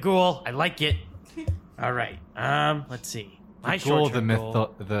myth, the ghoul. I like it. All right. Let's see. My The ghoul, the short-term myth,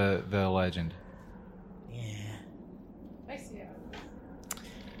 goal. the legend. Yeah. I see how it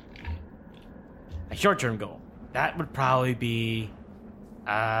is. My short-term goal. That would probably be,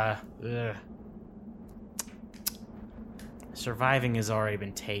 surviving has already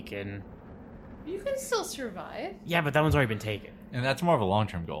been taken. You can still survive. Yeah, but that one's already been taken. And that's more of a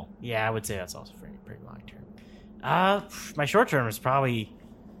long-term goal. Yeah, I would say that's also pretty long-term. My short-term is probably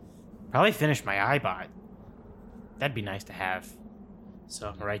finish my iBot. That'd be nice to have. So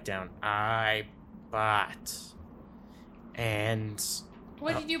I'm gonna write down iBot. And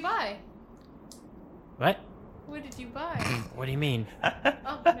What did you buy? what? What did you buy? What do you mean?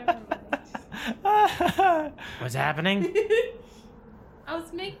 Oh, never mind. What's happening? I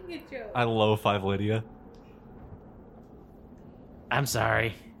was making a joke. I low five Lydia. I'm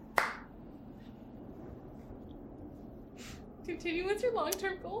sorry. Continue with your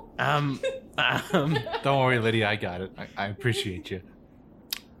long-term goal. Don't worry, Lydia, I got it. I appreciate you.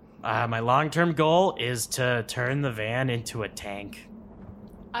 My long-term goal is to turn the van into a tank.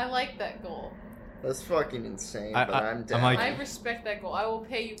 I like that goal. That's fucking insane, I- but I'm I'm down. like- I respect that goal. I will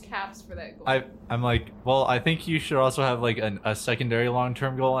pay you caps for that goal. I'm like, well, I think you should also have like a secondary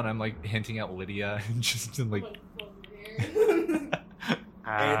long-term goal, and I'm like hinting at Lydia and just like,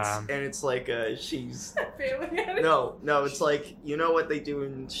 and it's like she's Failing at it. no, it's like, you know what they do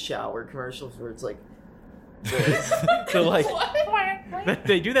in shower commercials where it's like this. So like What?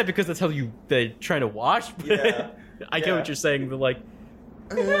 they do that because that's how they're trying to wash. But Yeah. I get Yeah. what you're saying, but like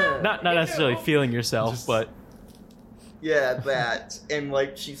not necessarily feeling yourself, Just- but Yeah, that. And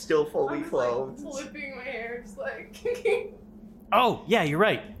like she's still fully I'm clothed. like flipping my hair, just like. oh yeah, you're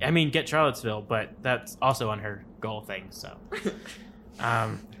right. I mean, get Charlottesville, but that's also on her goal thing. So,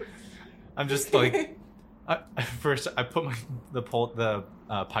 I'm just like, first I put the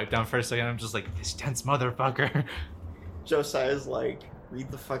pipe down for a second. I'm just like, this tense motherfucker. Josiah's like,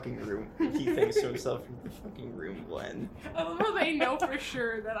 read the fucking room. He thinks to himself, read the fucking room, Glenn. I love how they know for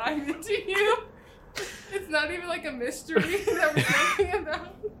sure that I'm into you. It's not even like a mystery that we're talking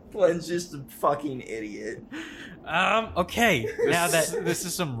about. Glenn's just a fucking idiot. okay. Now that this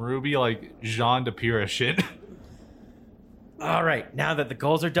is some Ruby like Jean de Pira shit. all right, now that the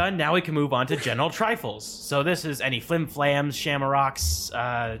goals are done, now we can move on to general trifles. So this is any flim flams, shamrocks,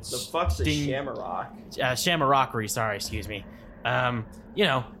 The fuck's a Ding. shamrock? shamrockery. Sorry, excuse me. You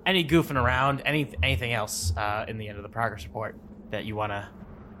know, any goofing around, anything else in the end of the progress report that you wanna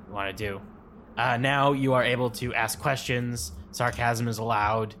do. Now you are able to ask questions. Sarcasm is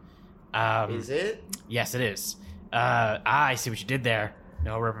allowed. Is it? Yes, it is. I see what you did there.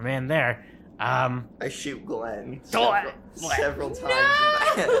 No reprimand there. I shoot Glenn Glenn. several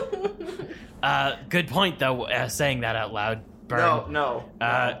times. Good point, though, saying that out loud. Burn. No.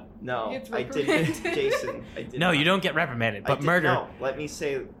 It's I didn't, Jason. I did not. You don't get reprimanded, but murder. No, let me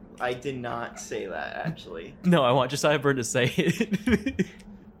say, I did not say that, actually. No, I want Josiah Byrne to say it.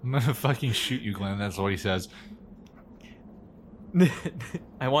 I'm gonna fucking shoot you, Glenn. That's what he says.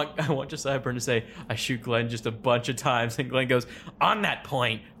 I want Josiah Byrne to say, I shoot Glenn just a bunch of times, and Glenn goes, on that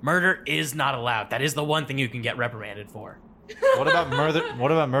point, murder is not allowed. That is the one thing you can get reprimanded for. What about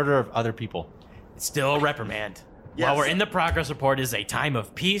murder of other people? It's still a reprimand. Yes. While we're in the progress report is a time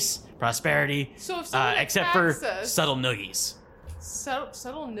of peace, prosperity, So if someone except for attacks us- subtle noogies.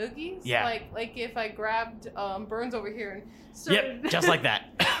 Subtle noogies? Yeah. Like if I grabbed Burns over here and started... Yep, just like that.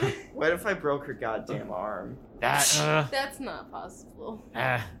 What if I broke her goddamn arm? That's not possible.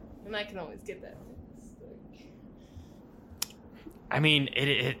 uh, And I can always get that. I mean,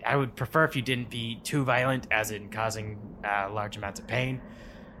 I would prefer if you didn't be too violent, as in causing large amounts of pain.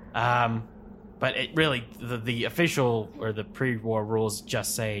 But it really, the official or the pre-war rules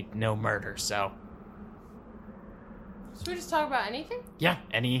just say no murder. So we just talk about anything? yeah,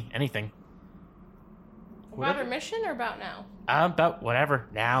 anything. About our mission or about now? About whatever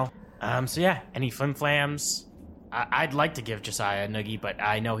now. So yeah, any flim-flams? I'd like to give Josiah a noogie, but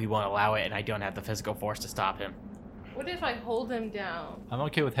I know he won't allow it, and I don't have the physical force to stop him. What if I hold him down I'm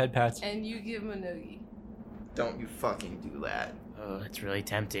okay with head pats. and you give him a noogie? Don't you fucking do that. Oh, it's really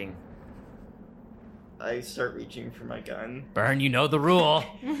tempting. I start reaching for my gun. Burn, you know the rule.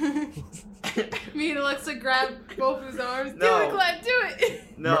 Me and Alexa grab both of his arms. No. Do it, Glenn, do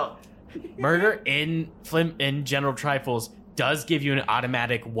it! No. Murder in General Trifles does give you an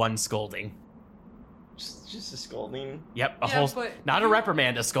automatic 1 scolding. Just a scolding. Yep, Yeah, but not a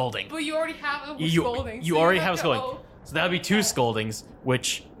reprimand, a scolding. But you already have a You scolding. you so already have have a to scolding, owe so that would be 2 scoldings,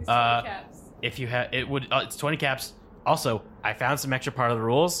 which these 20 caps. if you have it would it's 20 caps. Also, I found some extra part of the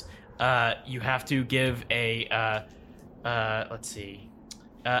rules. You have to give a let's see,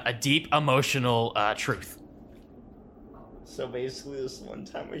 a deep emotional truth. So basically, this one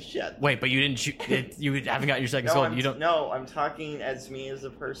time I shot. Wait, but you didn't shoot. You haven't got your second No, scolding. You don't. No, I'm talking as me as a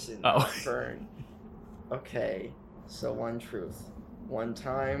person. Oh. Not Burn. Okay, so one truth. One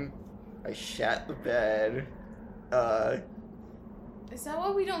time, I shat the bed. Is that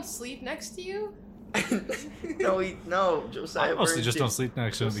why we don't sleep next to you? No, Josiah I mostly Burns just did- don't sleep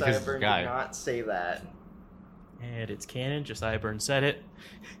next to him Josiah because he's a Burns guy. did not say that. And it's canon. Josiah Burns said it.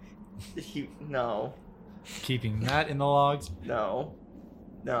 No, Keeping that in the logs. no,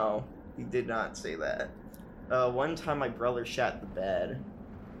 he did not say that. One time my brother shat the bed.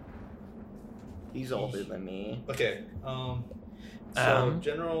 He's older than me. Okay.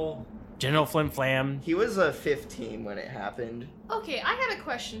 General Flim Flam. He was 15 when it happened. Okay, I had a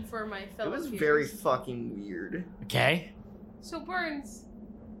question for my It fellow was peers. very fucking weird. Okay. So Burns,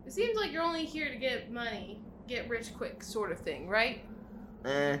 it seems like you're only here to get money, get rich quick, sort of thing, right?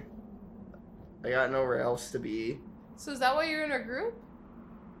 I got nowhere else to be. So is that why you're in our group?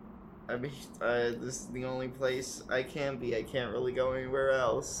 I mean, this is the only place I can be. I can't really go anywhere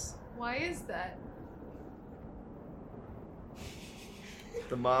else. Why is that?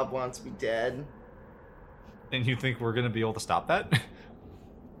 The mob wants me dead. And you think we're gonna be able to stop that?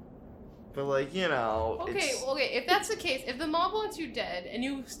 But, like, you know. Okay, if that's the case, if the mob wants you dead and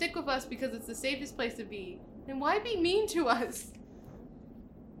you stick with us because it's the safest place to be, then why be mean to us?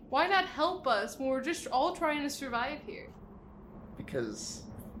 Why not help us when we're just all trying to survive here? Because.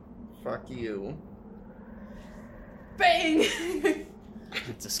 Fuck you. Bang!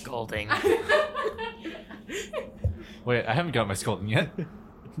 It's a scolding. Wait, I haven't got my scolding yet.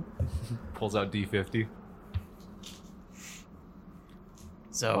 Pulls out D50.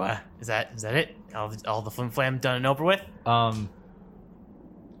 So, is that it? All the flim flam done and over with? I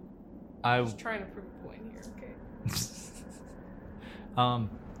Just trying to prove a point here, okay?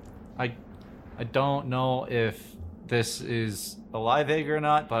 I don't know if this is a live egg or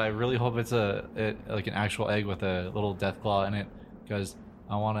not, but I really hope it's like an actual egg with a little death claw in it, because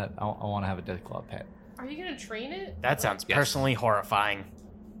I want to have a death claw pet. Are you gonna train it? That sounds Yes. personally horrifying.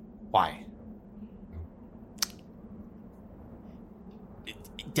 Why?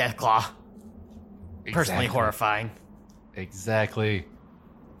 Deathclaw. Personally Exactly. horrifying. Exactly.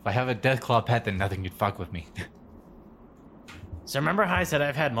 If I have a death claw pet, then nothing could fuck with me. So remember how I said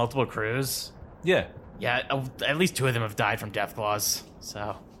I've had multiple crews? Yeah. Yeah, at least 2 of them have died from Deathclaws.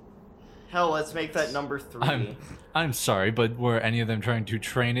 So Hell, let's make that number 3. I'm sorry, but were any of them trying to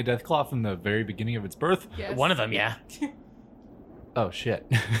train a Deathclaw from the very beginning of its birth? Yes. One of them, yeah. Oh, shit.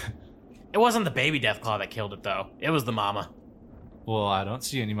 It wasn't the baby Deathclaw that killed it, though. It was the mama. Well, I don't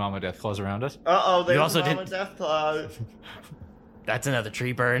see any Mama Deathclaws around us. Uh-oh, there's also Mama didn't- Deathclaw. That's another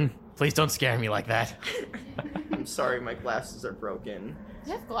tree burn. Please don't scare me like that. I'm sorry, my glasses are broken.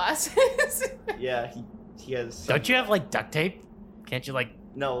 You have glasses. Yeah, he has... Don't you have, like, duct tape? Can't you, like...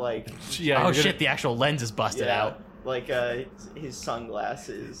 No, like... Yeah, oh, you're shit, gonna- the actual lens is busted out. Like, his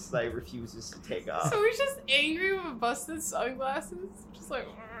sunglasses that he refuses to take off. So he's just angry with busted sunglasses? Just like...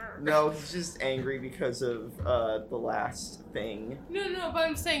 No, he's just angry because of the last thing. No, but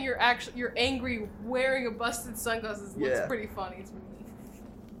I'm saying you're angry wearing a busted sunglasses. Looks Yeah. pretty funny to me.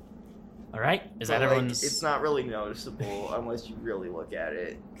 All right, is But, that like, everyone's... it's not really noticeable unless you really look at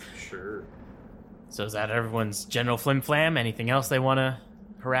it. Sure. So is that everyone's general flim-flam? Anything else they want to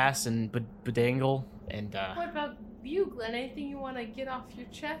harass and bedangle? And, What about you, Glenn? Anything you want to get off your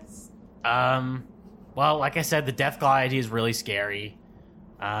chest? well, like I said, the Deathclaw idea is really scary.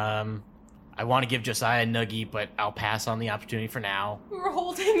 I want to give Josiah a noogie, but I'll pass on the opportunity for now. We were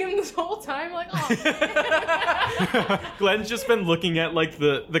holding him this whole time, like, oh. Glenn's just been looking at like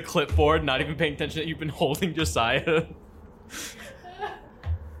the clipboard, not even paying attention that you've been holding Josiah.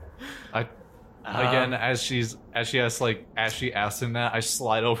 Again, as she asks him that, I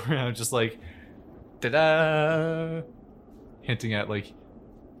slide over and I'm just like, ta-da, hinting at like,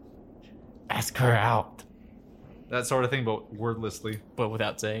 Ask her out. that sort of thing, but wordlessly. But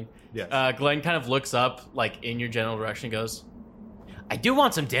without saying. Yes. Glenn kind of looks up, like, in your general direction and goes, I do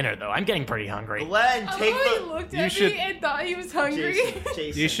want some dinner, though. I'm getting pretty hungry. Glenn, take He the... looked You at should- me and thought he was hungry.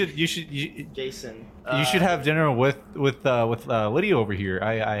 Jason. You should Jason. you should have dinner with Lydia over here.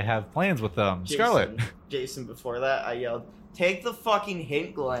 I have plans with Scarlett. Jason, before that, I yelled, "Take the fucking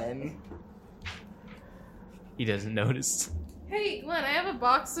hint, Glenn." he doesn't notice. Hey, Glenn, I have a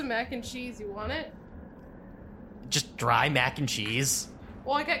box of mac and cheese. You want it? Just dry mac and cheese.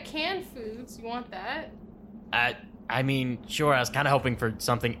 Well, I got canned foods. You want that? I mean, sure, I was kind of hoping for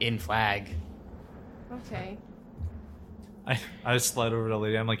something in flag. Okay. I slide over to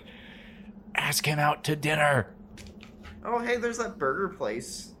Lydia. I'm like, ask him out to dinner. Oh, hey, there's that burger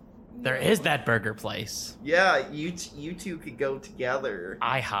place. There is that burger place. Yeah, you two could go together.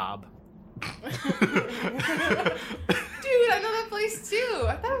 IHOB. Dude, I know that place too.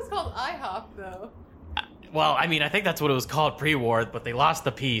 I thought it was called IHOP though. Well, I mean, I think that's what it was called pre-war, but they lost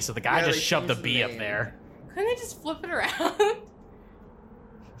the P, so the guy Yeah, just they shoved the changed B the up name. there. Couldn't they just flip it around?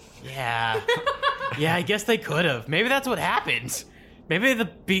 Yeah. Yeah, I guess they could have. Maybe that's what happened. Maybe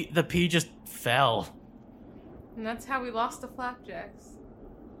the P just fell. And that's how we lost the flapjacks.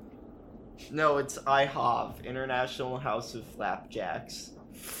 No, it's IHOV, International House of Flapjacks.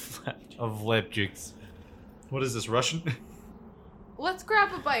 Of Leipzig's. What is this, Russian? Let's grab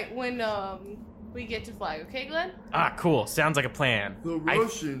a bite when we get to flag, okay, Glenn? Ah, cool. Sounds like a plan. The I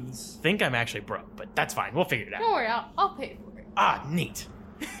Russians. think I'm actually broke, but that's fine. We'll figure it Don't out. worry, I'll pay for it. Ah, neat.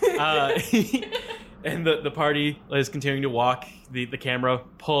 And the party is continuing to walk. The camera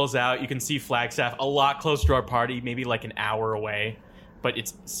pulls out. You can see Flagstaff a lot closer to our party, maybe like an hour away, but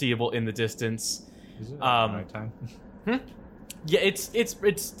it's seeable in the distance. Is it nighttime? Yeah,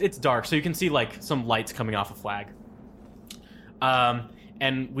 it's dark, so you can see like some lights coming off a flag.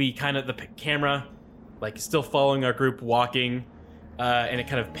 And we kind of the camera like still following our group walking, and it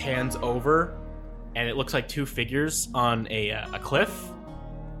kind of pans over, and it looks like two figures on a cliff,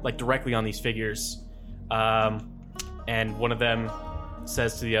 like directly on these figures. And one of them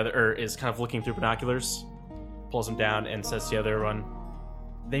says to the other, or is kind of looking through binoculars, pulls him down, and says to the other one,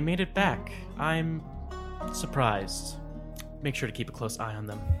 "They made it back. I'm surprised. Make sure to keep a close eye on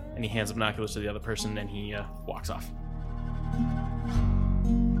them." And he hands the binoculars to the other person, and he walks off.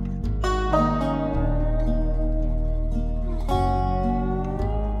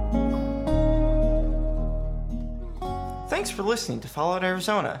 Thanks for listening to Fallout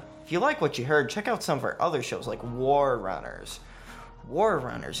Arizona. If you like what you heard, check out some of our other shows like War Runners. War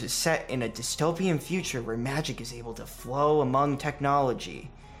Runners is set in a dystopian future where magic is able to flow among technology.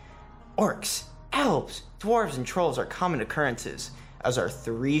 Orcs, elves, dwarves, and trolls are common occurrences, as our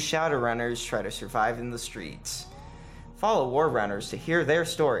 3 Shadowrunners try to survive in the streets. Follow War Runners to hear their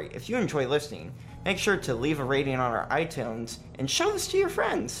story. If you enjoy listening, make sure to leave a rating on our iTunes and show this to your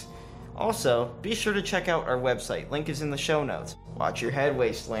friends. Also, be sure to check out our website. Link is in the show notes. Watch your head,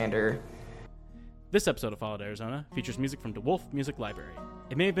 Wastelander. This episode of Fallout Arizona features music from DeWolf Music Library.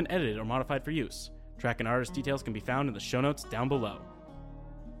 It may have been edited or modified for use. Track and artist details can be found in the show notes down below.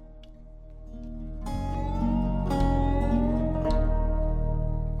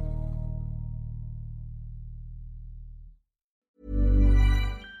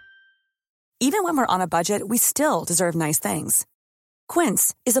 Even when we're on a budget, we still deserve nice things.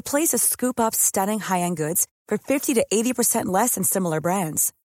 Quince is a place to scoop up stunning high-end goods for 50 to 80% less than similar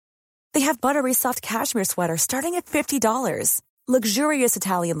brands. They have buttery soft cashmere sweaters starting at $50, luxurious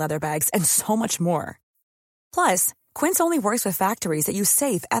Italian leather bags, and so much more. Plus, Quince only works with factories that use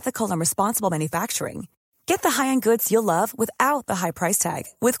safe, ethical, and responsible manufacturing. Get the high-end goods you'll love without the high price tag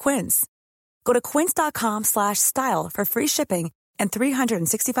with Quince. Go to quince.com/style for free shipping and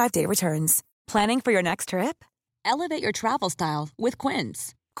 365-day returns. Planning for your next trip? Elevate your travel style with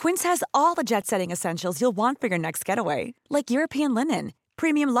Quince. Quince has all the jet-setting essentials you'll want for your next getaway, like European linen,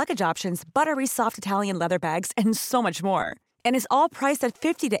 premium luggage options, buttery soft Italian leather bags, and so much more. And is all priced at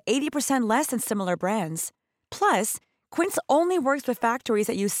 50 to 80% less than similar brands. Plus, Quince only works with factories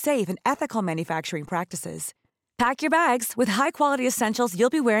that use safe and ethical manufacturing practices. Pack your bags with high-quality essentials you'll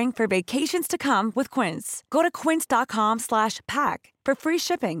be wearing for vacations to come with Quince. Go to quince.com/pack for free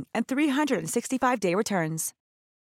shipping and 365-day returns.